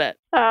 I love it.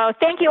 Oh,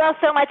 thank you all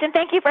so much. And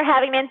thank you for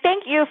having me. And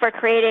thank you for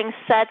creating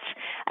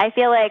I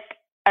feel like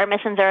our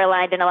missions are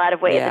aligned in a lot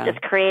of ways of just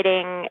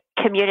creating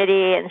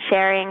community and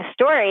sharing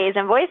stories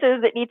and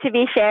voices that need to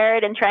be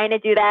shared, and trying to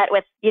do that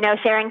with,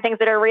 sharing things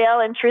that are real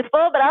and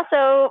truthful, but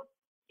also,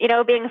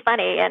 being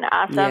funny and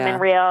awesome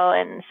and real.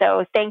 And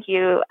so thank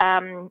you.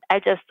 I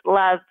just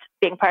loved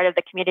being part of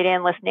the community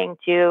and listening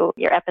to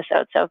your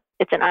episode. So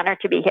it's an honor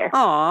to be here.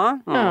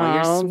 Aw,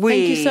 you're sweet.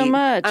 Thank you so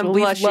much. I'm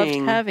blushing. We've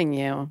loved having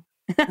you.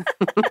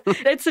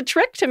 It's a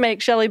trick to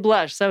make Shelley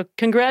blush, so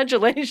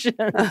congratulations.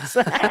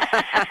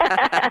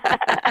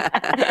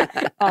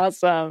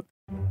 Awesome.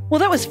 Well,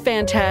 that was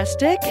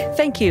fantastic.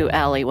 Thank you,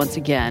 Allie, once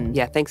again.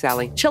 Yeah, thanks,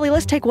 Allie. Shelley,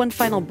 let's take one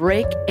final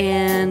break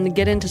and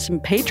get into some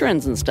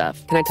patrons and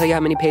stuff. Can I tell you how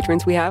many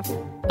patrons we have?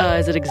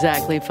 Is it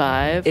exactly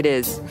 5? It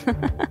is.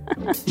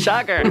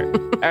 Shocker.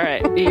 All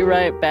right, be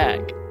right back.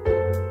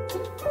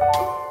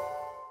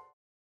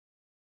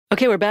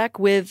 Okay, we're back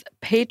with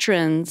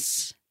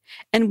patrons.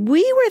 And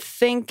we were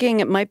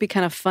thinking it might be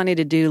kind of funny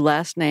to do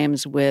last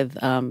names with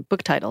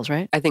book titles,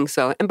 right? I think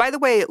so. And by the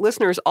way,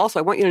 listeners, also,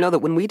 I want you to know that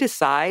when we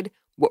decide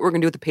what we're going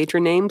to do with the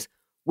patron names,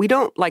 we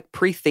don't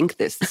pre-think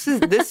this.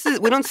 This is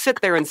we don't sit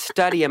there and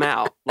study them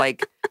out.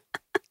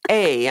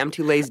 A, I'm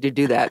too lazy to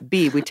do that.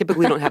 B, we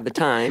typically don't have the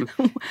time.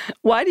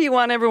 Why do you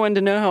want everyone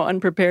to know how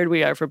unprepared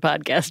we are for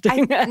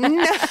podcasting?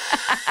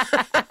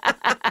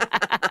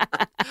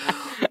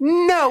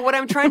 No, what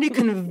I'm trying to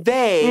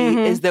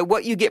convey is that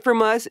what you get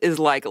from us is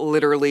like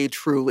literally,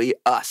 truly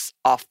us,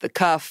 off the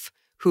cuff,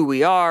 who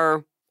we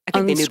are. I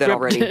think they knew that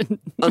already.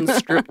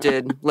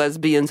 Unscripted,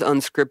 lesbians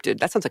unscripted.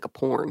 That sounds like a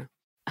porn.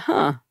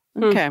 Huh.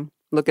 Okay.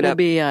 Look it up.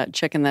 We'll be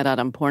checking that out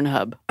on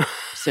Pornhub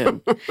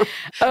soon. Not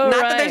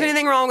that there's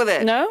anything wrong with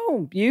it.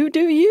 No, you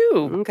do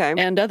you. Okay.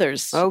 And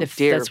others, if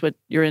dear. that's what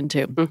you're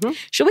into.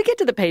 Should we get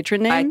to the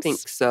patron names? I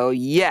think so.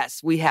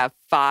 Yes, we have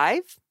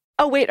 5.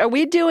 Oh, wait. Are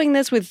we doing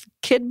this with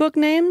kid book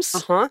names?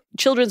 Uh-huh.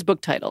 Children's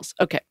book titles.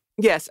 Okay.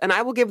 Yes, and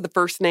I will give the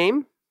first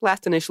name,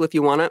 last initial if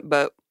you want it,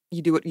 but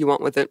you do what you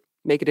want with it.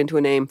 Make it into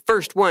a name.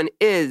 First one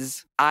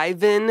is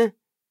Ivan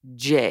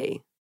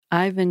J.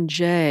 Ivan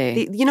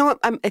J. You know what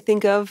I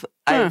think of?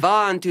 I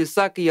want to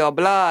suck your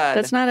blood.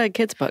 That's not a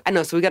kid's book. I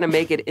know, so we got to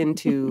make it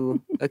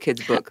into a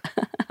kid's book.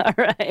 All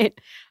right.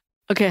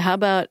 Okay, how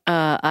about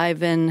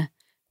Ivan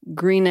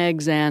Green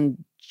Eggs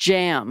and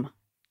Jam?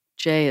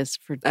 J is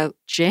for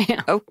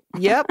jam. Oh,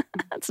 yep.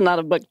 That's not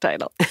a book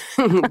title.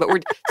 But we're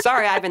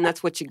sorry, Ivan,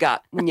 that's what you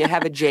got. When you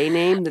have a J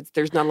name,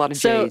 there's not a lot of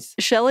J's. So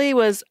Shelley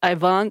was, I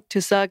want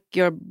to suck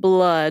your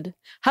blood.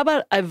 How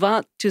about I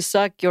want to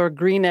suck your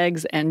green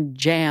eggs and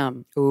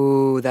jam?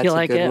 Ooh, that's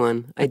a good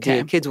one. I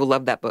do. Kids will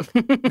love that book.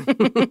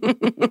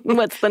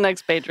 What's the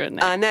next patron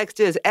name? Next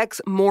is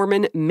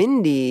Ex-Mormon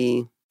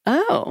Mindy.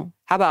 Oh.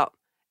 How about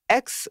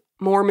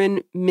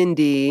Ex-Mormon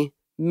Mindy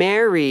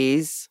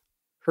marries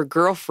her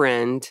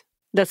girlfriend.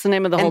 That's the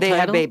name of the whole title? And they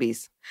have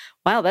babies.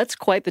 Wow, that's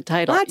quite the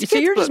title. So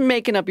you're just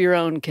making up your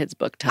own kid's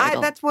book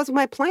title. That was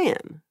my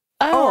plan.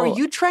 Oh, are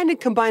you trying to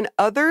combine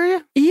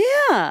other?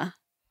 Yeah.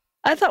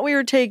 I thought we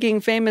were taking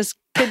famous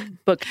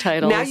kid book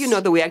titles. Now you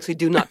know that we actually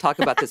do not talk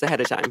about this ahead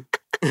of time.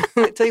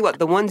 Tell you what,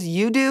 the ones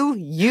you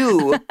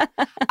do,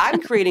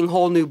 I'm creating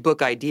whole new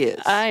book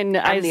ideas. I'm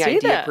the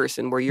idea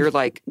person where you're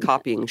like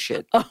copying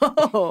shit.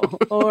 Oh,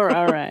 all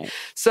right.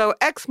 So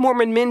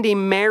ex-Mormon Mindy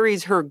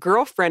marries her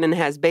girlfriend and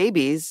has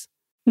babies.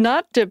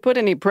 Not to put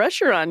any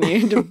pressure on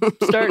you to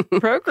start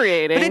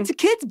procreating. But it's a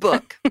kid's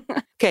book.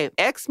 Okay,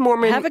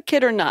 ex-Mormon... Have a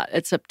kid or not,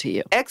 it's up to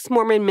you.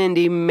 Ex-Mormon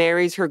Mindy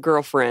marries her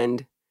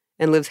girlfriend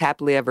and lives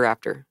happily ever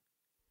after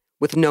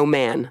with no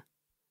man.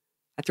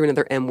 I threw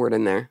another M word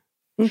in there.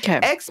 Okay.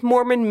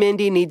 Ex-Mormon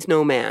Mindy needs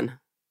no man.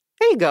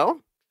 There you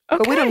go. Okay.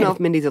 But we don't know if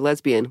Mindy's a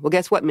lesbian. Well,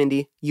 guess what,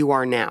 Mindy? You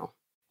are now.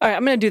 All right,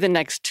 I'm going to do the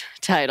next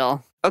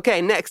title.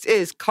 Okay, next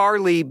is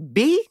Carly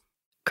B.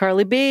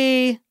 Carly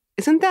B.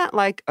 Isn't that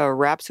like a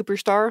rap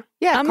superstar?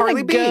 Yeah, I'm Carly B.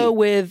 I'm going to go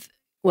with,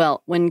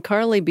 well, when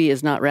Carly B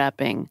is not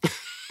rapping,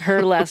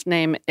 her last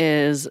name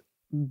is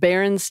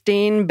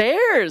Berenstein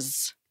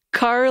Bears.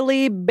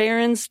 Carly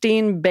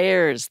Berenstein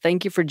Bears.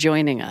 Thank you for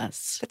joining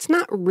us. That's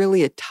not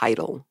really a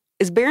title.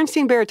 Is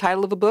Berenstein Bear a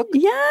title of a book?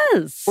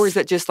 Yes. Or is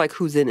that just like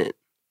who's in it?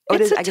 Oh,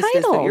 it's it is. a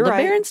title. You're the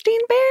right. Berenstein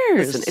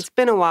Bears. Listen, it's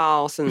been a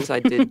while since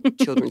I did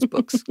children's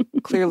books.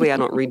 Clearly, I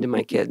don't read to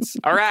my kids.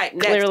 All right,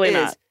 next Clearly is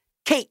not.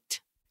 Kate.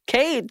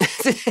 Kate.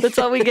 That's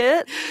all we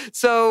get?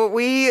 So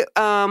we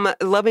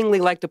lovingly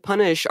like to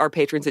punish our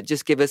patrons that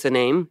just give us a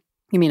name.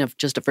 You mean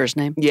just a first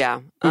name?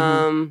 Yeah.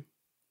 Mm-hmm.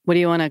 What do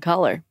you want to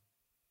call her?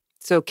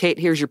 So, Kate,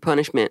 here's your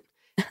punishment.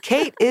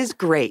 Kate is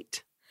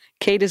great.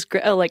 Kate is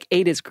great. Oh, like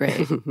 8 is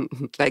great.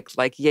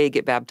 like yay,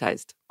 get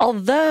baptized.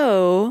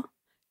 Although,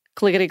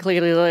 clickety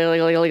clack.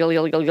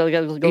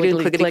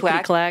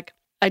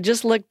 I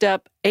just looked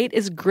up 8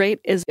 is great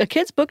is a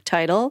kid's book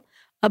title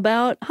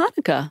about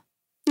Hanukkah.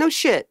 No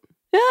shit.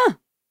 Yeah.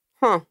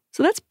 Huh.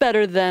 So that's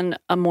better than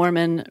a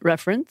Mormon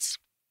reference.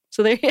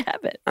 So there you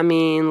have it. I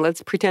mean,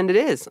 let's pretend it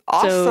is.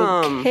 Awesome.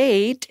 So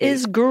Kate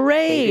is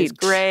great. Kate is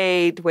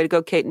great. Way to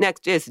go, Kate.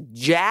 Next is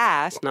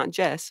Jas, not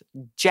Jess.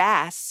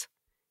 Jas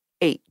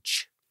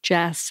H.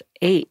 Jas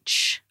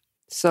H.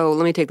 So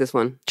let me take this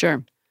one.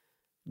 Sure.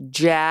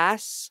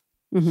 Jas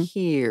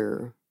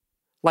here.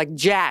 Like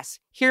Jas,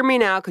 hear me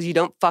now because you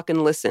don't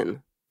fucking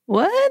listen.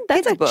 What?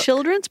 That's a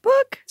children's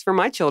book? It's for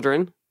my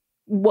children.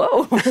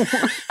 Whoa.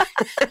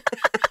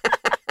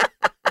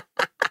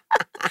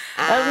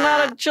 That's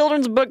not a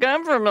children's book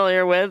I'm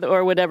familiar with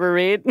or would ever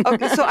read.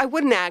 Okay, so I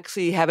wouldn't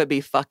actually have it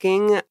be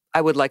fucking.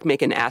 I would like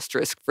make an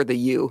asterisk for the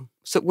U.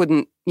 So it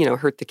wouldn't,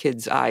 hurt the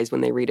kids' eyes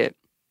when they read it.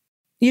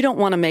 You don't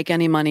want to make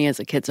any money as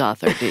a kid's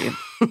author, do you?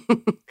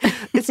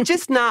 It's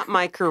just not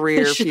my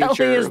career future.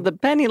 Shelley is the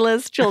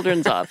penniless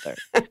children's author.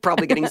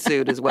 Probably getting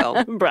sued as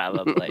well.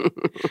 Probably. All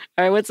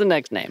right, what's the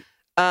next name?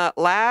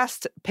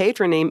 Last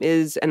patron name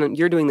is, and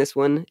you're doing this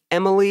one,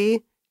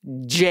 Emily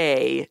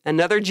J.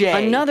 Another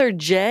J. Another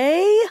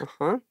J?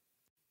 Uh-huh.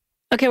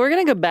 Okay, we're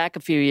going to go back a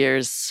few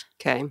years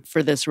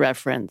for this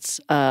reference.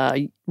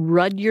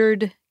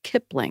 Rudyard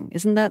Kipling.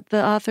 Isn't that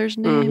the author's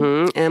name?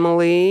 Mm-hmm.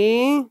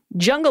 Emily.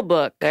 Jungle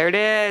Book. There it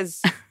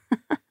is. I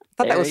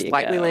thought that was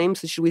slightly lame,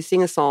 so should we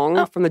sing a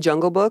song from the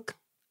Jungle Book?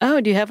 Oh,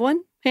 do you have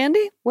one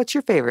handy? What's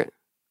your favorite?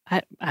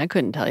 I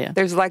couldn't tell you.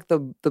 There's like the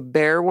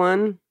bear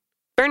one.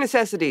 Bare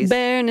necessities.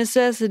 Bare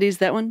necessities,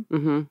 that one?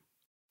 Mm-hmm.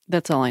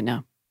 That's all I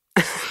know.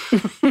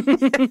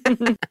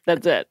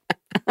 That's it.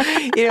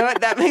 You know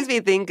what? That makes me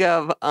think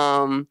of,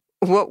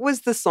 what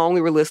was the song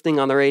we were listening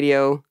on the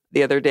radio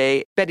the other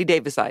day? Betty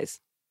Davis Eyes.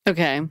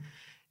 Okay.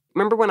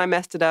 Remember when I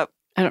messed it up?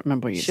 I don't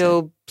remember what you said.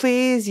 She'll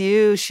please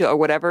you, or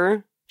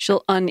whatever.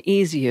 She'll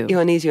unease you. She'll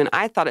unease you. And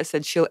I thought it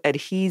said she'll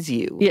adhese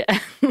you. Yeah,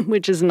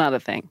 which is not a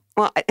thing.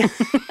 Well,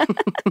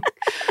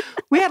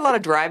 we had a lot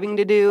of driving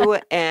to do,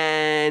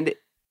 and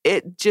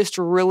it just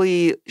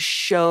really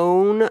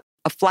shone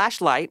a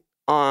flashlight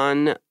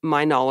on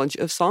my knowledge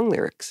of song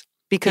lyrics.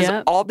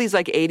 Because all these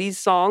like 80s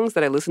songs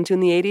that I listened to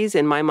in the 80s,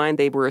 in my mind,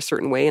 they were a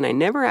certain way, and I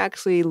never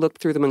actually looked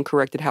through them and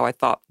corrected how I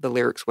thought the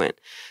lyrics went.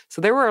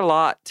 So there were a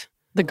lot.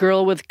 The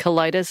girl with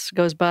colitis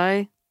goes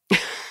by.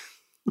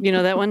 You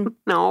know that one?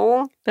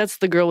 No. That's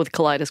the girl with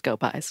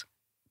kaleidoscope eyes.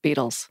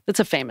 Beatles.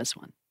 It's a famous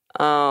one.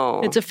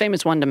 Oh. It's a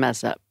famous one to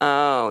mess up.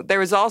 Oh. There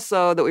was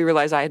also, that we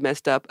realized I had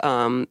messed up,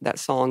 that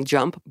song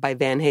Jump by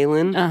Van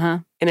Halen. Uh-huh.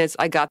 And it's,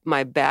 I got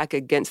my back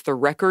against the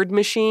record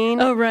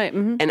machine. Oh, right.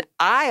 Mm-hmm. And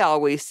I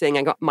always sing,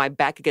 I got my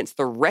back against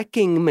the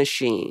wrecking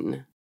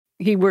machine.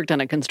 He worked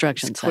on a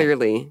construction site.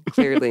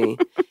 Clearly.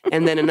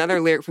 And then another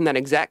lyric from that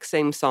exact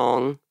same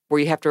song where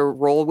you have to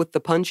roll with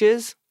the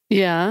punches.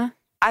 Yeah.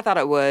 I thought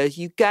it was,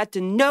 you got to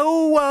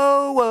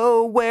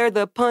know where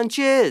the punch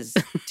is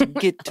to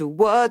get to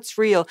what's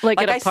real.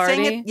 Like at a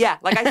party? Sang it,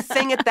 like I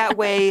sang it that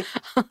way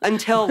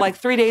until like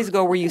 3 days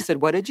ago where you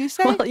said, what did you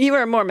say? Well, you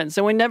were a Mormon,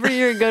 so whenever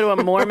you go to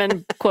a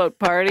Mormon quote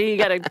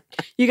party,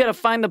 you gotta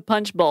find the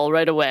punch bowl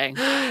right away.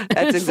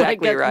 That's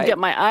exactly right. Get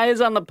my eyes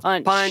on the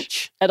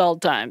punch at all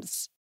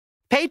times.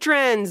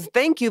 Patrons,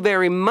 thank you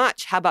very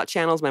much. How about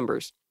Channels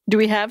members? Do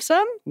we have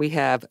some? We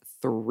have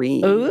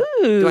 3. Ooh.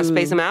 Do you want to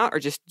space them out or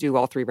just do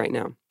all 3 right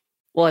now?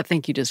 Well, I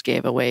think you just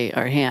gave away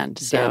our hand.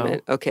 So. Damn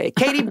it. Okay.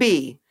 Katie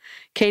B.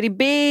 Katie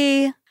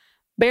B.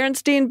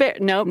 Berenstein.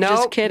 Nope,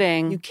 just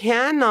kidding. You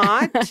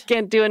cannot.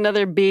 Can't do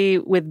another B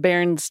with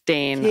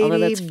Berenstein, Katie, although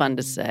that's fun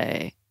to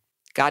say.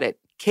 Got it.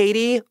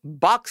 Katie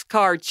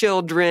Boxcar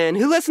Children.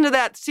 Who listened to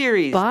that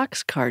series?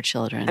 Boxcar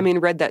Children? I mean,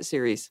 read that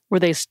series. Were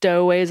they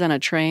stowaways on a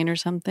train or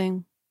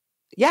something?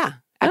 Yeah.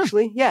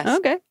 Actually, yes.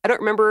 Okay. I don't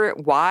remember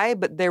why,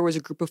 but there was a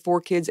group of 4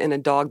 kids and a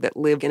dog that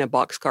lived in a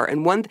boxcar.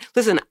 And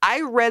listen,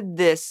 I read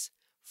this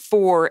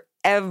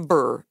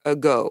forever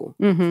ago.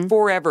 Mm-hmm.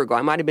 Forever ago.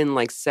 I might have been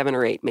like 7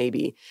 or 8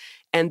 maybe.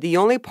 And the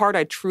only part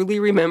I truly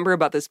remember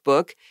about this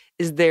book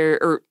is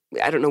I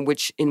don't know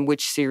in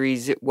which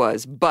series it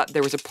was, but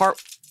there was a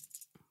part,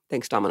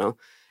 thanks Domino,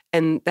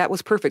 and that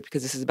was perfect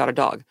because this is about a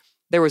dog.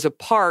 There was a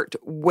part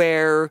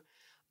where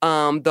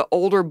the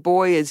older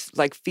boy is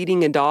like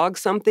feeding a dog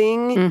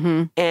something,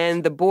 mm-hmm.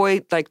 and the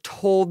boy like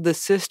told the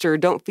sister,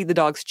 don't feed the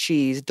dogs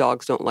cheese.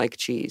 Dogs don't like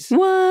cheese.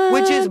 What?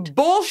 Which is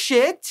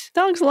bullshit.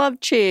 Dogs love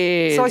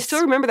cheese. So I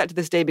still remember that to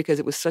this day because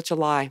it was such a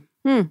lie.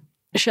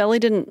 Shelley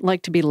didn't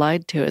like to be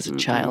lied to as a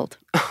child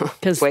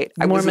because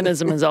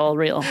Mormonism is all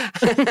real.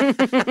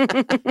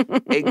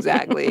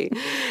 Exactly.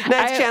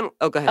 Next channel.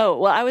 Oh, go ahead. Oh,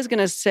 well, I was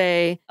going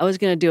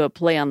to do a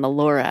play on the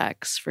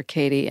Lorax for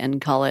Katie and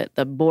call it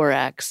the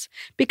Borax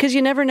because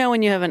you never know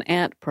when you have an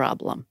ant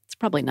problem. It's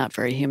probably not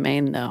very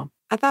humane, though.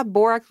 I thought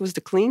borax was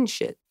to clean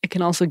shit. It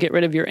can also get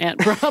rid of your ant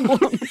problem.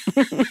 All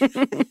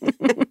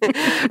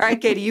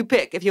right, Katie, you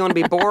pick if you want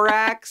to be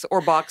borax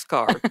or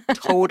boxcar.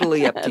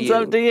 Totally up to you.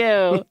 It's up to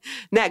you.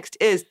 Next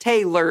is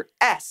Taylor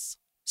S.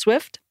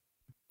 Swift?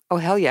 Oh,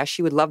 hell yeah.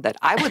 She would love that.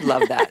 I would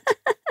love that.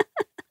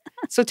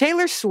 So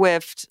Taylor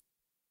Swift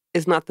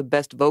is not the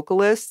best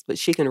vocalist, but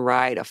she can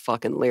write a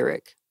fucking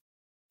lyric.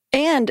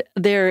 And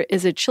there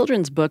is a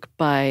children's book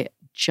by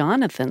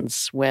Jonathan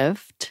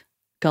Swift,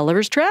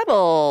 Gulliver's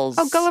Travels.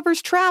 Oh,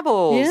 Gulliver's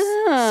Travels.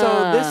 Yeah.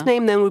 So this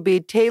name then would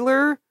be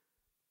Taylor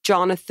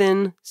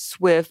Jonathan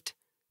Swift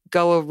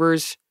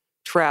Gulliver's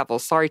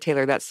Travels. Sorry,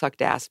 Taylor, that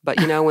sucked ass.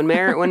 But you know, when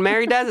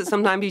Mary does it,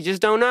 sometimes you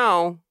just don't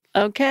know.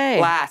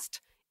 Okay.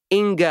 Last,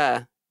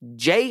 Inga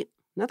J.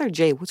 Another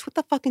J. What's with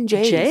the fucking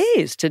J's?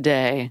 J's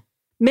today.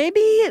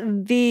 Maybe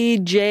the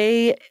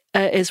J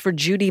is for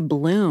Judy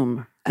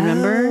Blume.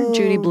 Remember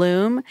Judy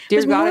Blume?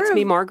 Dear God, it's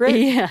me, Margaret?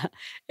 Yeah.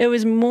 It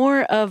was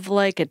more of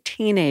like a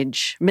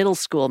middle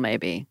school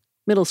maybe.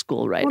 Middle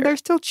school writer. Well, they're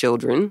still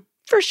children.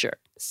 For sure.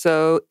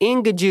 So,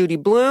 Inga Judy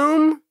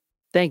Blume.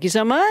 Thank you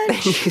so much.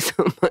 Thank you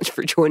so much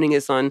for joining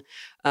us on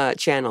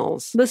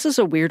Channels. This is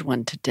a weird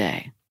one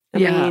today. I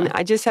mean,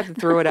 I just have to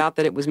throw it out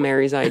that it was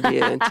Mary's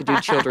idea to do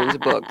children's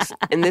books.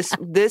 And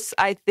this,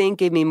 I think,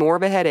 gave me more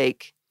of a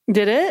headache.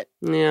 Did it?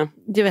 Yeah.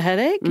 Do you have a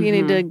headache? Mm-hmm. You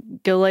need to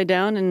go lay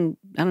down and,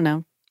 I don't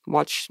know.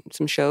 Watch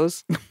some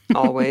shows,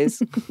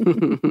 always.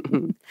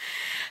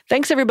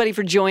 Thanks, everybody,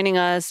 for joining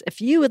us. If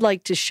you would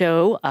like to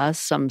show us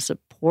some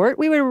support,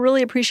 we would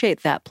really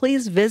appreciate that.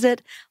 Please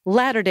visit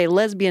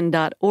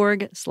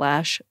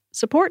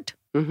latterdaylesbian.org/support.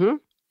 Mm-hmm.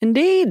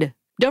 Indeed.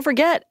 Don't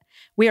forget,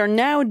 we are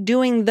now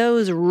doing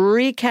those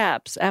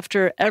recaps.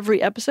 After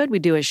every episode, we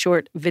do a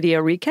short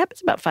video recap.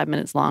 It's about 5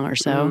 minutes long or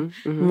so,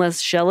 mm-hmm. unless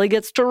Shelley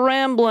gets to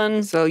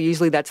rambling. So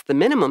usually that's the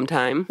minimum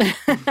time.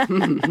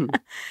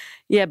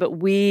 Yeah, but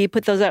we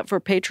put those out for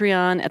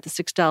Patreon at the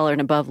 $6 and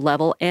above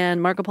level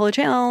and Marco Polo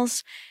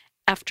channels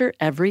after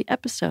every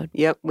episode.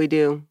 Yep, we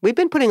do. We've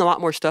been putting a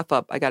lot more stuff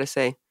up, I got to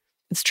say.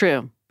 It's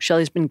true.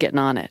 Shelley's been getting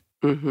on it.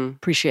 Mm-hmm.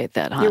 Appreciate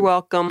that, hon. You're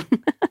welcome.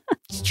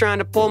 Just trying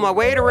to pull my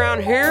weight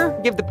around here,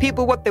 give the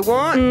people what they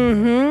want.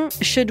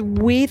 Mm-hmm. Should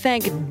we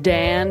thank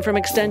Dan from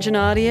Extension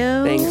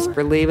Audio? Thanks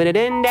for leaving it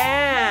in,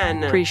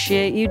 Dan.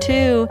 Appreciate you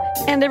too.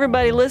 And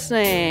everybody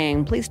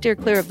listening, please steer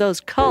clear of those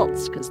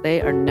cults because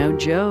they are no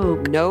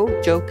joke.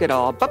 No joke at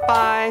all.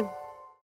 Bye-bye.